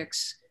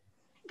politics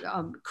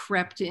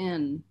crept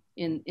in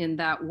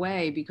that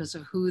way because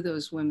of who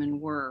those women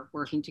were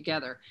working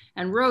together.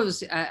 And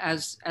Rose,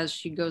 as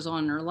she goes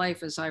on in her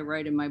life, as I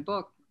write in my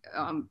book,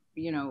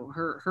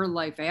 her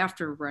life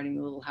after writing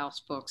the Little House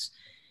books,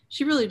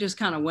 she really just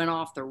kind of went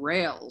off the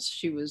rails.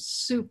 She was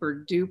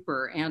super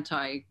duper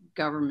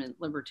anti-government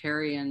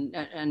libertarian,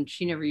 and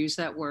she never used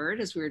that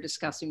word, as we were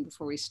discussing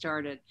before we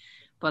started,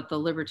 but the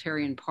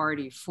Libertarian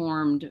Party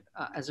formed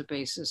as a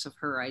basis of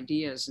her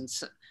ideas. And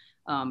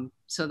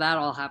so that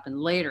all happened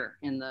later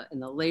in the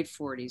late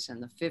 40s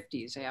and the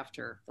 50s,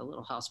 after the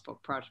Little House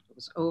book project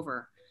was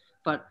over.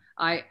 But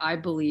I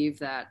believe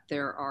that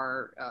there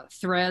are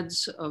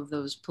threads of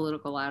those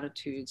political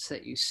attitudes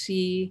that you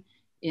see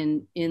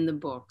in the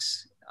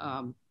books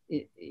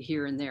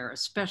here and there,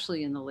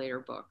 especially in the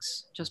later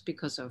books, just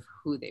because of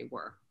who they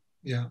were.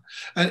 Yeah,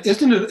 and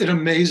isn't it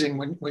amazing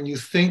when you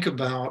think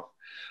about,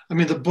 I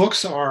mean, the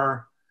books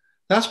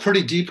that's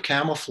pretty deep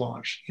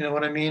camouflage. You know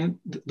what I mean?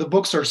 The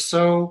books are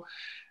so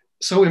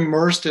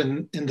immersed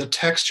in the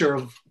texture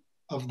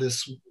of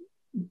this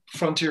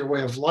frontier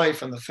way of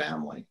life and the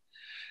family.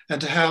 And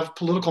to have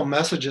political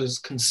messages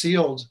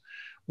concealed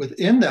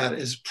within that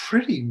is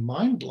pretty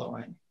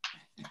mind-blowing.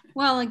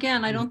 Well,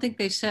 again, I don't think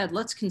they said,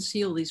 let's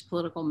conceal these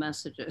political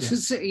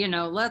messages,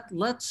 yeah.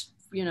 Let's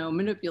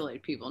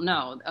manipulate people.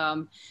 No,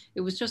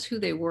 it was just who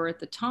they were at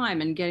the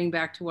time. And getting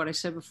back to what I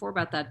said before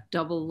about that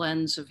double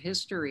lens of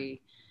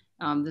history,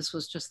 this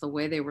was just the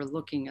way they were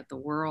looking at the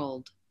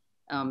world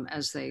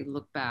as they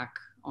look back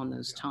on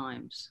those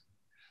times.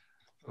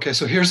 Okay,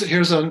 so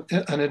here's an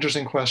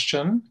interesting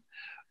question.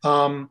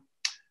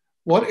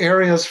 What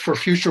areas for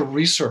future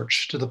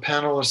research do the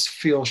panelists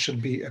feel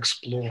should be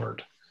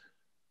explored?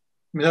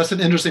 I mean, that's an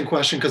interesting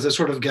question, because it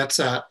sort of gets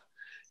at,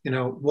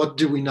 what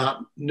do we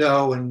not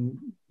know and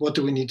what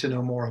do we need to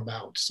know more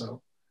about?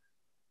 So,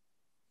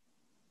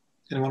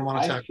 anyone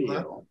want to tackle that?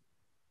 I feel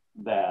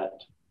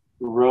that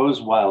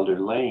Rose Wilder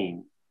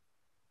Lane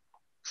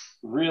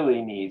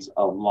really needs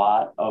a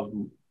lot of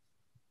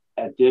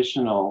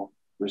additional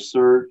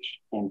research,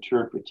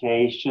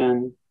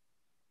 interpretation,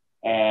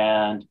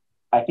 and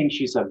I think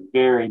she's a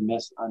very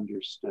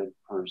misunderstood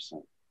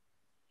person.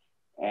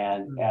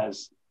 And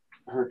as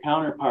her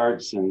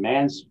counterparts in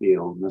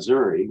Mansfield,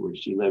 Missouri, where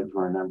she lived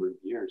for a number of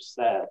years,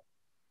 said,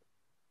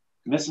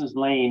 Mrs.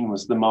 Lane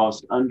was the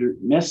most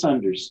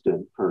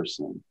misunderstood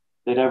person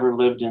that ever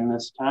lived in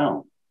this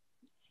town.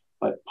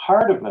 But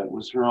part of it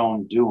was her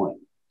own doing,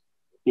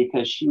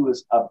 because she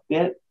was a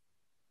bit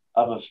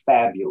of a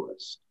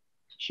fabulist.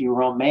 She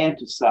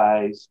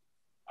romanticized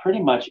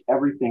pretty much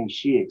everything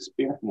she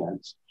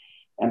experienced.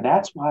 And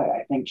that's why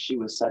I think she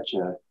was such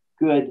a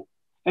good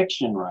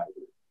fiction writer,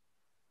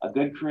 a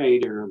good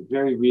creator of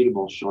very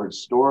readable short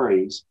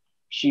stories.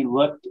 She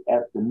looked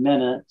at the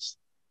minutes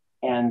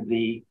and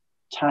the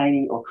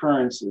tiny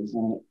occurrences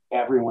in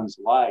everyone's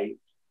life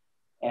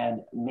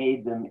and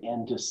made them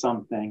into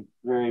something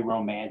very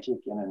romantic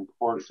and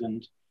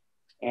important.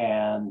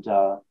 And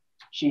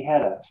she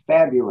had a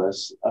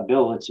fabulous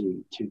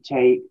ability to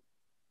take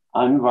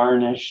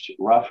unvarnished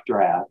rough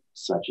drafts,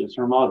 such as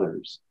her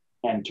mother's,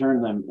 and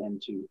turn them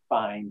into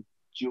fine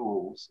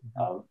jewels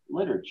of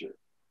literature.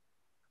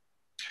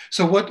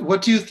 So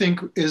what do you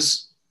think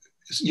is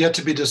yet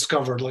to be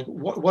discovered? Like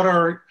what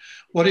are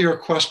your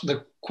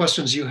the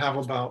questions you have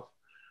about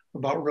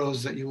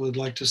Rose that you would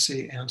like to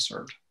see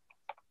answered?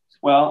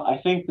 Well, I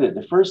think that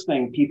the first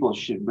thing people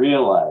should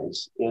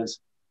realize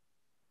is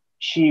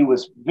she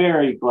was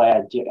very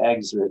glad to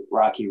exit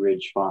Rocky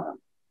Ridge Farm,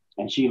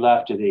 and she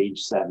left at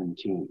age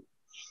 17.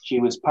 She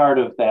was part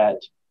of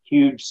that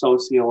huge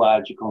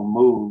sociological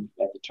move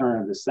at the turn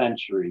of the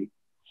century,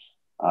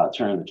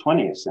 turn of the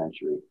 20th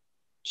century,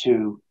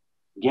 to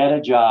get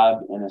a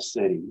job in a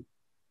city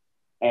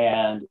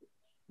and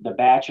the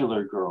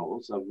bachelor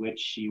girls, of which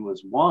she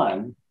was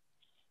one,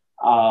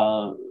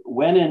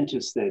 went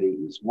into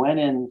cities, went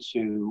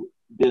into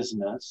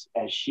business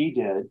as she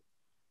did,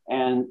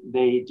 and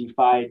they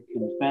defied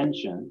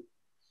convention.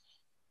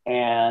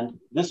 And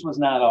this was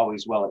not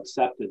always well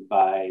accepted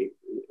by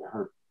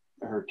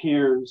her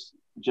peers,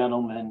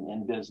 gentlemen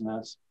in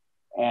business,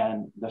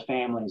 and the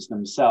families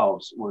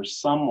themselves were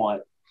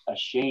somewhat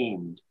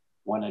ashamed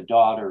when a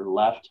daughter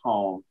left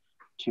home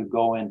to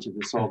go into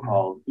the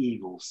so-called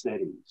evil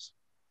cities.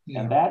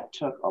 Yeah. And that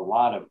took a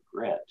lot of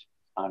grit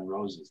on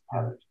Rose's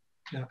part.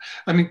 Yeah.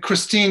 I mean,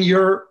 Christine,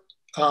 you're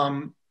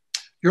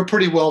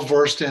pretty well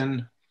versed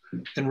in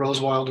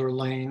Rose Wilder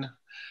Lane.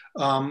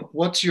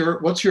 What's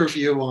your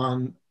view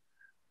on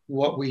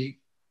what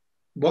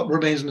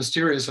remains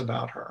mysterious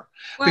about her?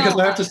 Well, because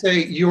I have to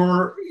say,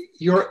 your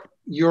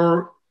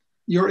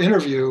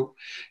interview,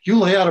 you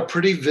lay out a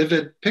pretty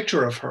vivid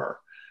picture of her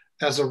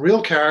as a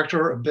real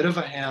character, a bit of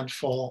a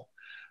handful,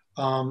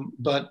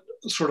 but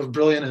sort of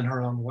brilliant in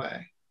her own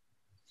way.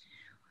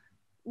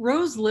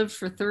 Rose lived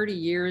for 30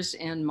 years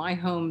in my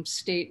home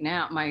state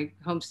now, my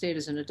home state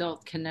as an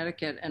adult,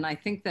 Connecticut. And I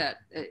think that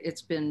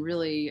it's been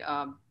really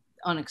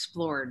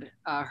unexplored,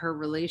 her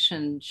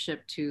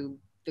relationship to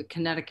the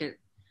Connecticut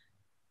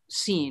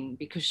scene,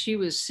 because she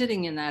was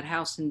sitting in that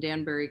house in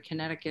Danbury,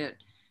 Connecticut,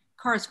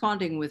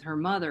 corresponding with her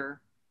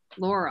mother,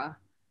 Laura,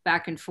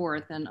 back and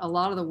forth. And a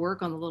lot of the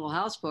work on the Little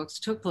House books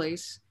took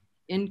place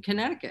in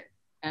Connecticut.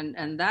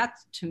 And that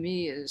to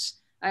me is,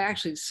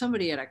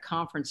 somebody at a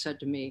conference said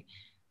to me,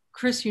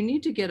 Chris, you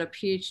need to get a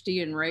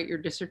PhD and write your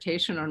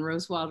dissertation on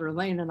Rose Wilder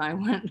Lane. And I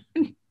went,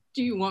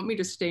 do you want me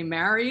to stay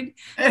married?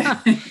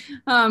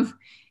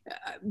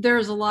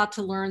 There's a lot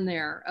to learn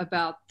there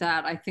about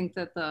that. I think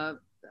that the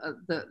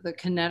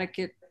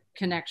Connecticut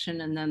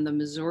connection and then the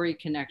Missouri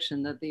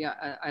connection,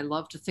 that I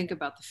love to think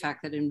about the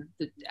fact that in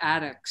the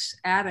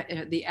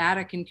the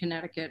attic in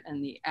Connecticut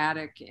and the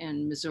attic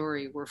in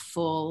Missouri were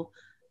full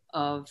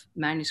of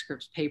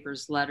manuscripts,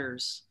 papers,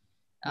 letters.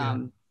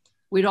 Yeah.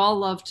 We'd all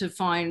love to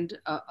find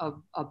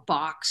a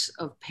box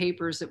of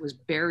papers that was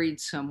buried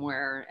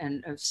somewhere,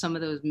 and of some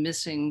of those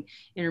missing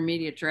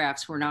intermediate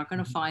drafts. We're not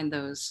going to find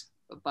those,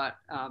 but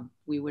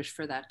we wish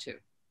for that too.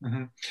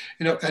 Mm-hmm.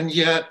 You know, and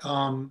yet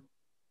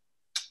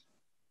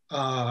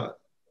the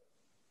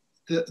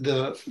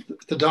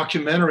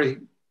documentary,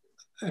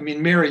 I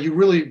mean, Mary, you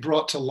really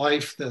brought to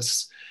life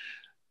this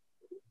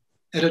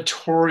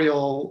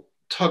editorial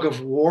tug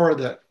of war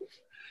that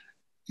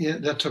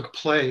took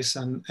place,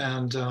 and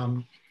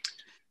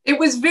it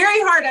was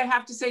very hard, I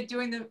have to say,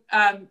 doing the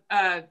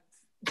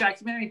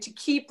documentary to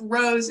keep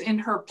Rose in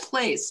her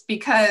place,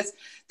 because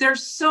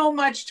there's so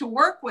much to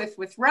work with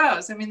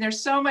Rose. I mean, there's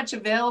so much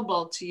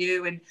available to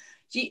you. And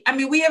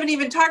we haven't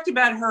even talked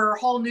about her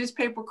whole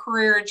newspaper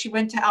career, and she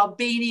went to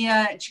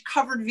Albania and she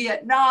covered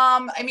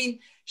Vietnam. I mean,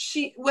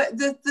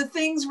 the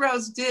things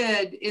Rose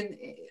did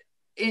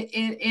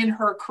in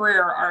her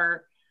career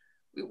are,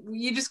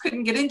 you just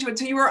couldn't get into it.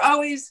 So you were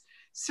always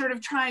sort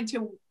of trying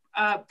to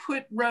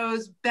put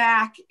Rose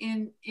back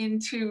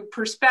into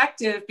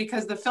perspective,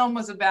 because the film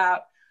was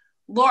about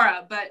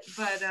Laura, but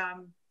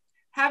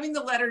having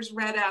the letters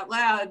read out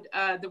loud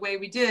the way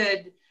we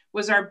did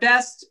was our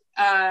best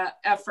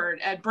effort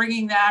at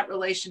bringing that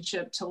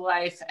relationship to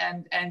life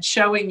and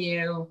showing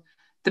you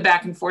the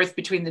back and forth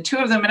between the two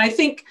of them. And I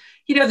think,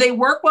 they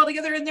work well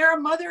together, and they're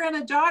a mother and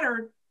a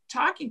daughter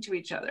talking to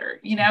each other,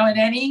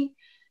 and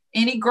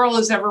any girl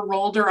who's ever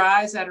rolled her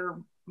eyes at her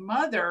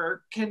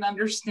mother can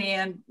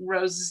understand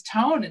Rose's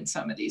tone in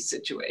some of these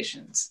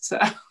situations. So,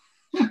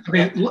 I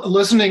mean,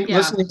 listening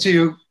to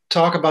you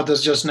talk about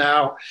this just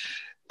now,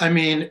 I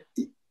mean,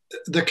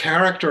 the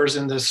characters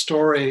in this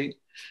story,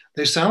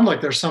 they sound like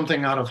they're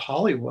something out of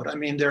Hollywood. I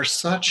mean, they're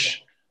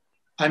such,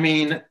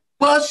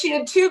 well, she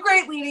had two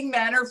great leading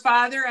men, her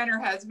father and her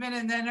husband,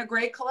 and then a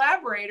great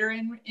collaborator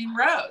in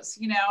Rose,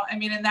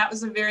 and that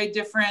was a very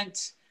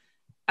different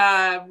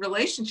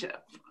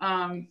relationship.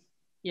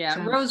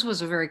 Yeah, Rose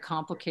was a very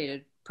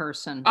complicated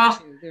person.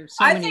 Too. There's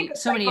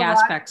so many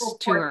aspects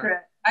to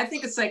her. I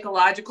think a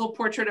psychological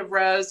portrait of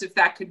Rose, if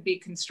that could be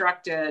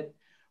constructed,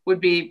 would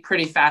be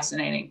pretty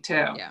fascinating too.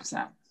 Yeah.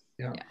 So,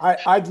 yeah.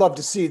 I'd love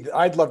to see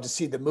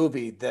the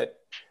movie that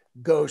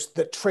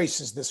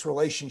traces this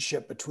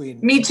relationship between.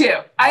 Me too.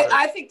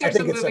 I think there's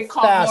a movie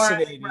called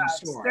Laura and Rose.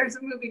 Story.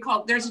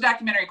 There's a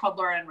documentary called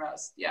Laura and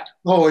Rose. Yeah.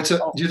 Oh, do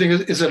you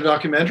think is it a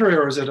documentary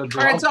or is it a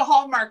drama? Or it's a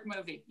Hallmark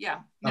movie. Yeah.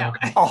 No.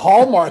 Okay. A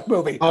Hallmark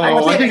movie.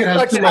 Oh, I think it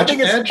has too much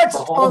edge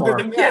for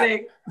Hallmark. I'm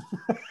kidding.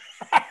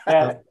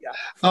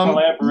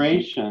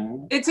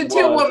 Collaboration. It's a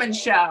two-woman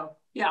show.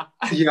 Yeah.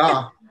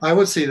 Yeah, I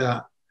would see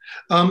that.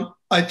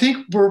 I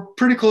think we're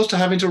pretty close to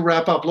having to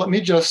wrap up. Let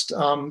me just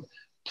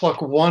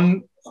pluck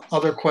one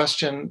other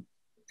question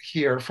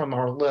here from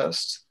our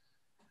list.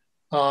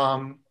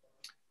 What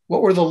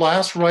were the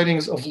last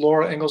writings of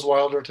Laura Ingalls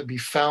Wilder to be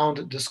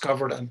found,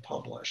 discovered, and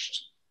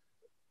published?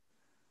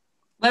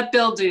 Let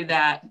Bill do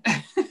that.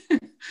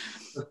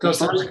 The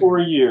first 4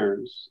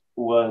 years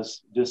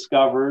was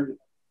discovered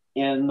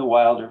in the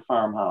Wilder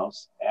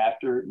farmhouse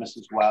after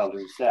Mrs.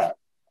 Wilder's death,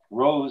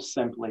 Rose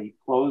simply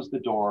closed the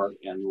door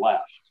and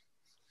left.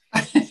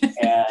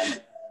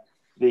 And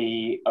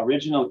the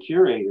original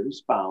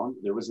curators found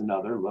there was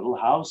another little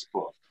house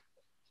book,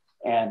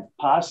 and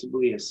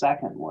possibly a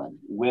second one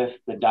with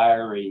the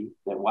diary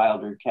that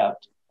Wilder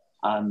kept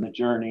on the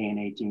journey in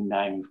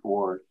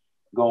 1894,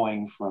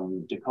 going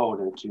from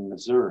Dakota to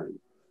Missouri.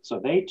 So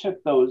they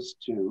took those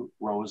to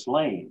Rose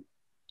Lane,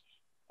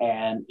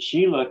 and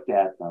she looked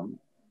at them,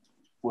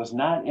 was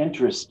not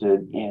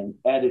interested in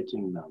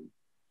editing them.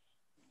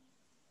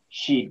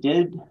 She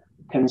did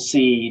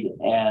concede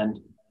and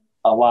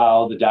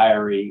allow the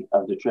diary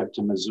of the trip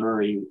to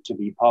Missouri to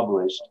be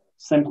published,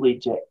 simply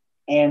to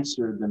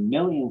answer the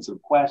millions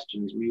of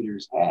questions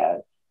readers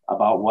had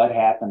about what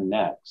happened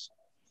next.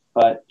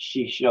 But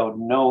she showed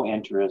no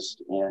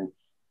interest in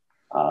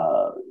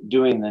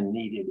doing the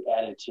needed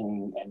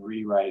editing and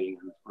rewriting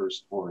in the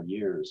first 4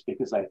 years,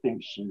 because I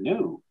think she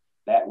knew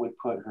that would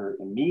put her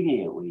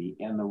immediately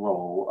in the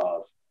role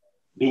of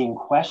being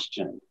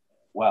questioned.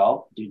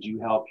 Well, did you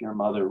help your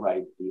mother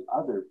write the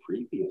other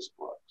previous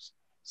books?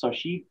 So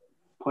she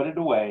put it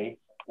away,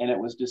 and it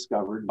was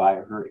discovered by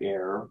her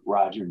heir,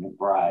 Roger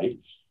McBride.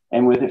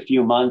 And with a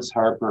few months,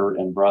 Harper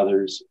and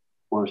Brothers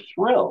were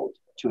thrilled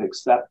to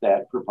accept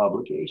that for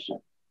publication.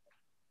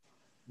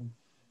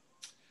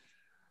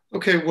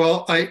 Okay,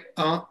 well,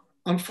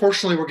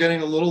 unfortunately, we're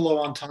getting a little low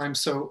on time,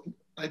 so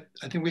I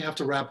think we have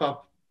to wrap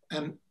up.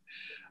 And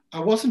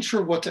I wasn't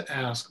sure what to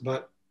ask,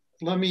 but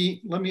let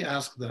me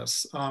ask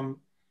this. You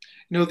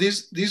know,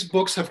 these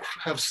books have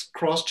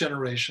crossed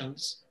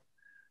generations,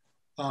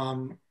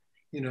 and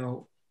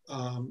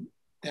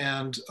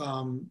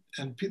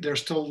they're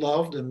still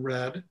loved and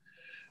read.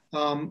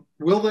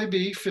 Will they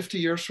be 50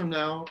 years from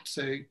now,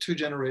 say 2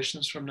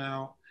 generations from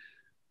now?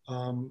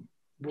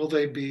 Will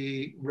they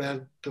be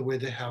read the way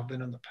they have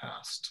been in the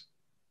past?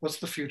 What's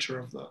the future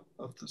of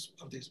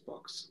these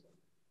books?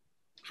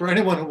 For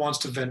anyone who wants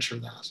to venture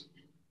that.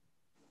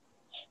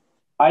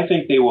 I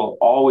think they will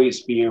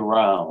always be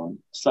around,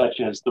 such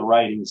as the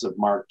writings of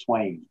Mark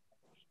Twain,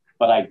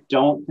 but I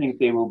don't think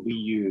they will be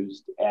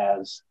used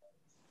as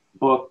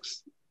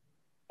books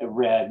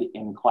read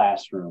in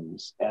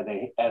classrooms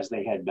as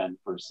they had been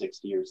for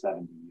 60 or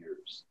 70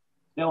 years.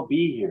 They'll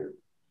be here,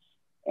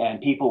 and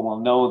people will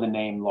know the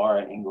name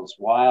Laura Ingalls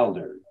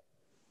Wilder,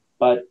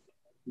 but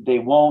they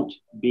won't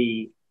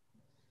be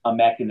a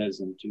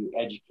mechanism to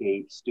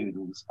educate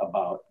students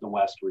about the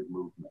westward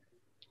movement.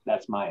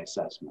 That's my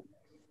assessment.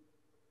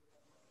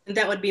 And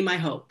that would be my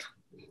hope.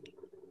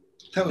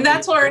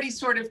 That's already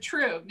sort of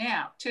true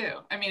now, too.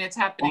 I mean, it's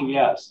happening. Oh,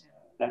 yes,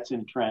 that's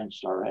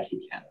entrenched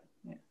already. Yeah.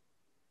 Yeah.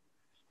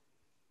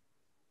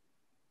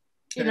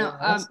 You know,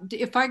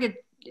 if I could,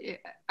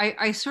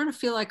 I sort of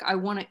feel like I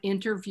want to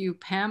interview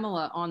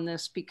Pamela on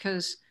this,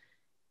 because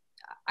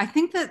I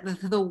think that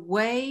the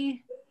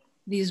way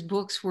these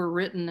books were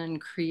written and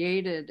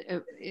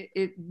created,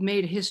 it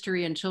made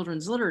history and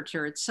children's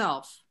literature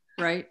itself,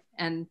 right?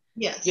 And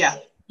yes, yeah,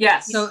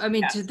 yes. So I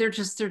mean, yes. they're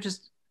just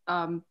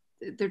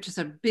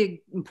a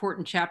big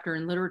important chapter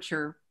in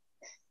literature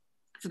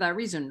for that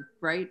reason,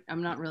 right?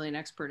 I'm not really an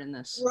expert in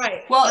this.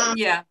 right. Well,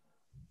 yeah.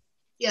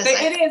 Yes,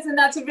 It is, and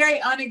that's a very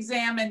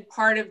unexamined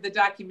part of the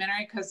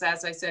documentary, because,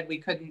 as I said, we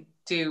couldn't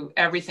do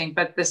everything.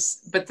 But the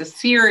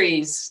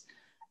series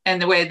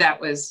and the way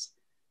that was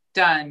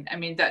done, I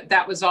mean,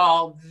 that was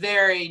all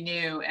very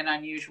new and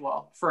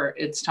unusual for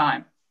its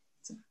time.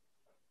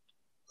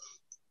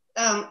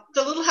 The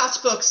Little House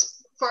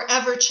books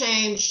forever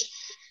changed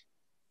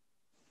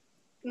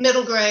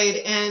middle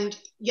grade and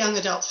young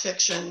adult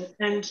fiction.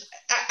 And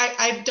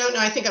I don't know,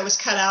 I think I was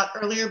cut out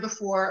earlier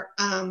before,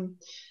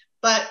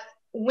 but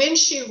when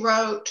she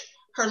wrote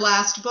her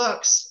last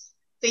books,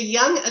 the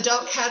young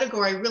adult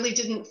category really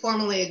didn't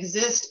formally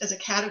exist as a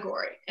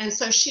category. And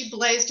so she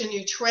blazed a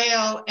new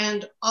trail,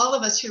 and all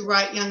of us who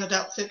write young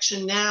adult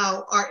fiction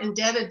now are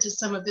indebted to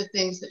some of the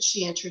things that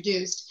she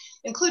introduced,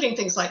 including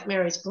things like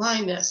Mary's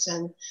blindness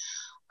and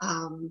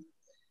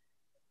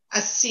a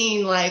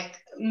scene like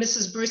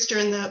Mrs. Brewster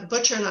and the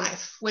Butcher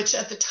Knife, which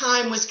at the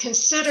time was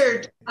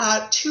considered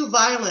too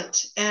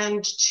violent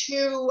and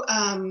too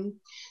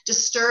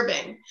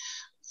disturbing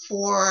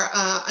for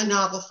a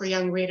novel for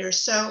young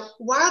readers. So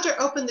Wilder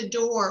opened the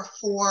door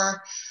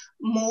for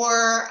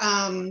more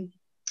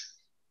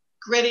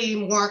gritty,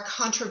 more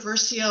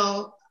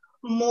controversial,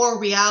 more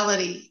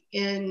reality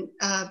in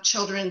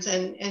children's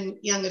and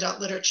young adult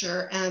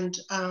literature. And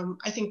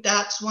I think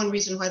that's one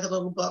reason why the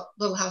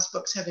Little House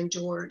books have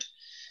endured.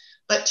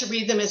 But to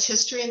read them as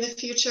history in the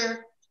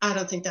future, I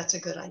don't think that's a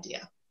good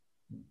idea.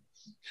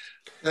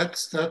 That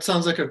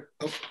sounds like go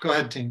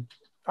ahead, Dean.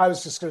 I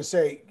was just going to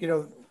say, you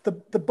know,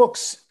 the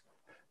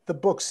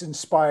books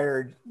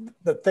inspired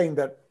the thing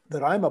that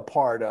I'm a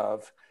part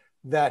of,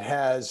 that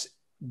has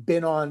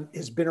been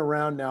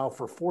around now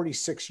for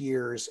 46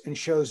 years and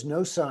shows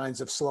no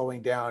signs of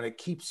slowing down. It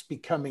keeps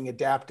becoming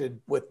adapted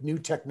with new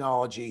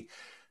technology.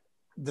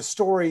 The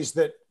stories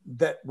that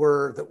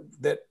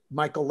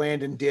Michael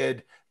Landon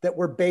did that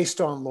were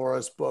based on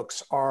Laura's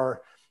books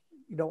are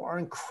you know, are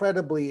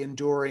incredibly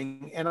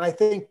enduring. And I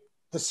think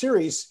the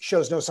series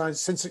shows no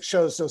signs, since it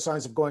shows no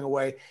signs of going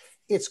away,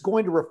 it's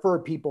going to refer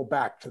people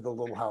back to the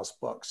Little House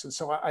books. And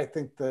so I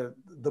think the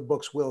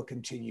books will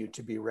continue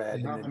to be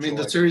read. Yeah, and I mean,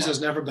 the series has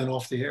never been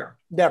off the air.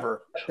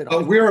 Never.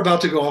 But we're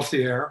about to go off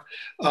the air.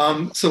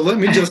 So let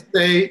me just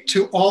say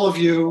to all of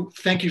you,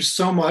 thank you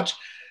so much.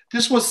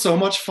 This was so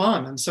much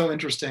fun and so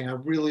interesting. I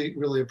really,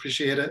 really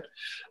appreciate it.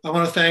 I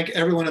want to thank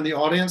everyone in the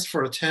audience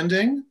for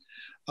attending.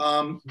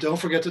 Don't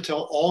forget to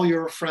tell all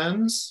your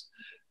friends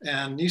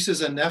and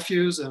nieces and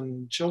nephews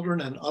and children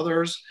and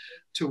others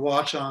to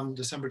watch on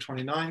December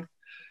 29th.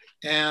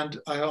 And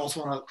I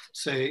also want to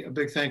say a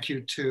big thank you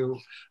to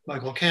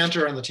Michael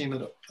Cantor and the team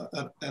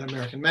at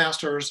American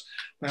Masters,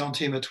 my own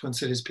team at Twin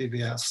Cities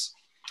PBS.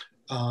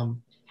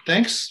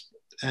 Thanks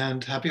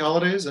and happy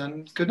holidays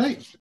and good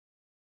night.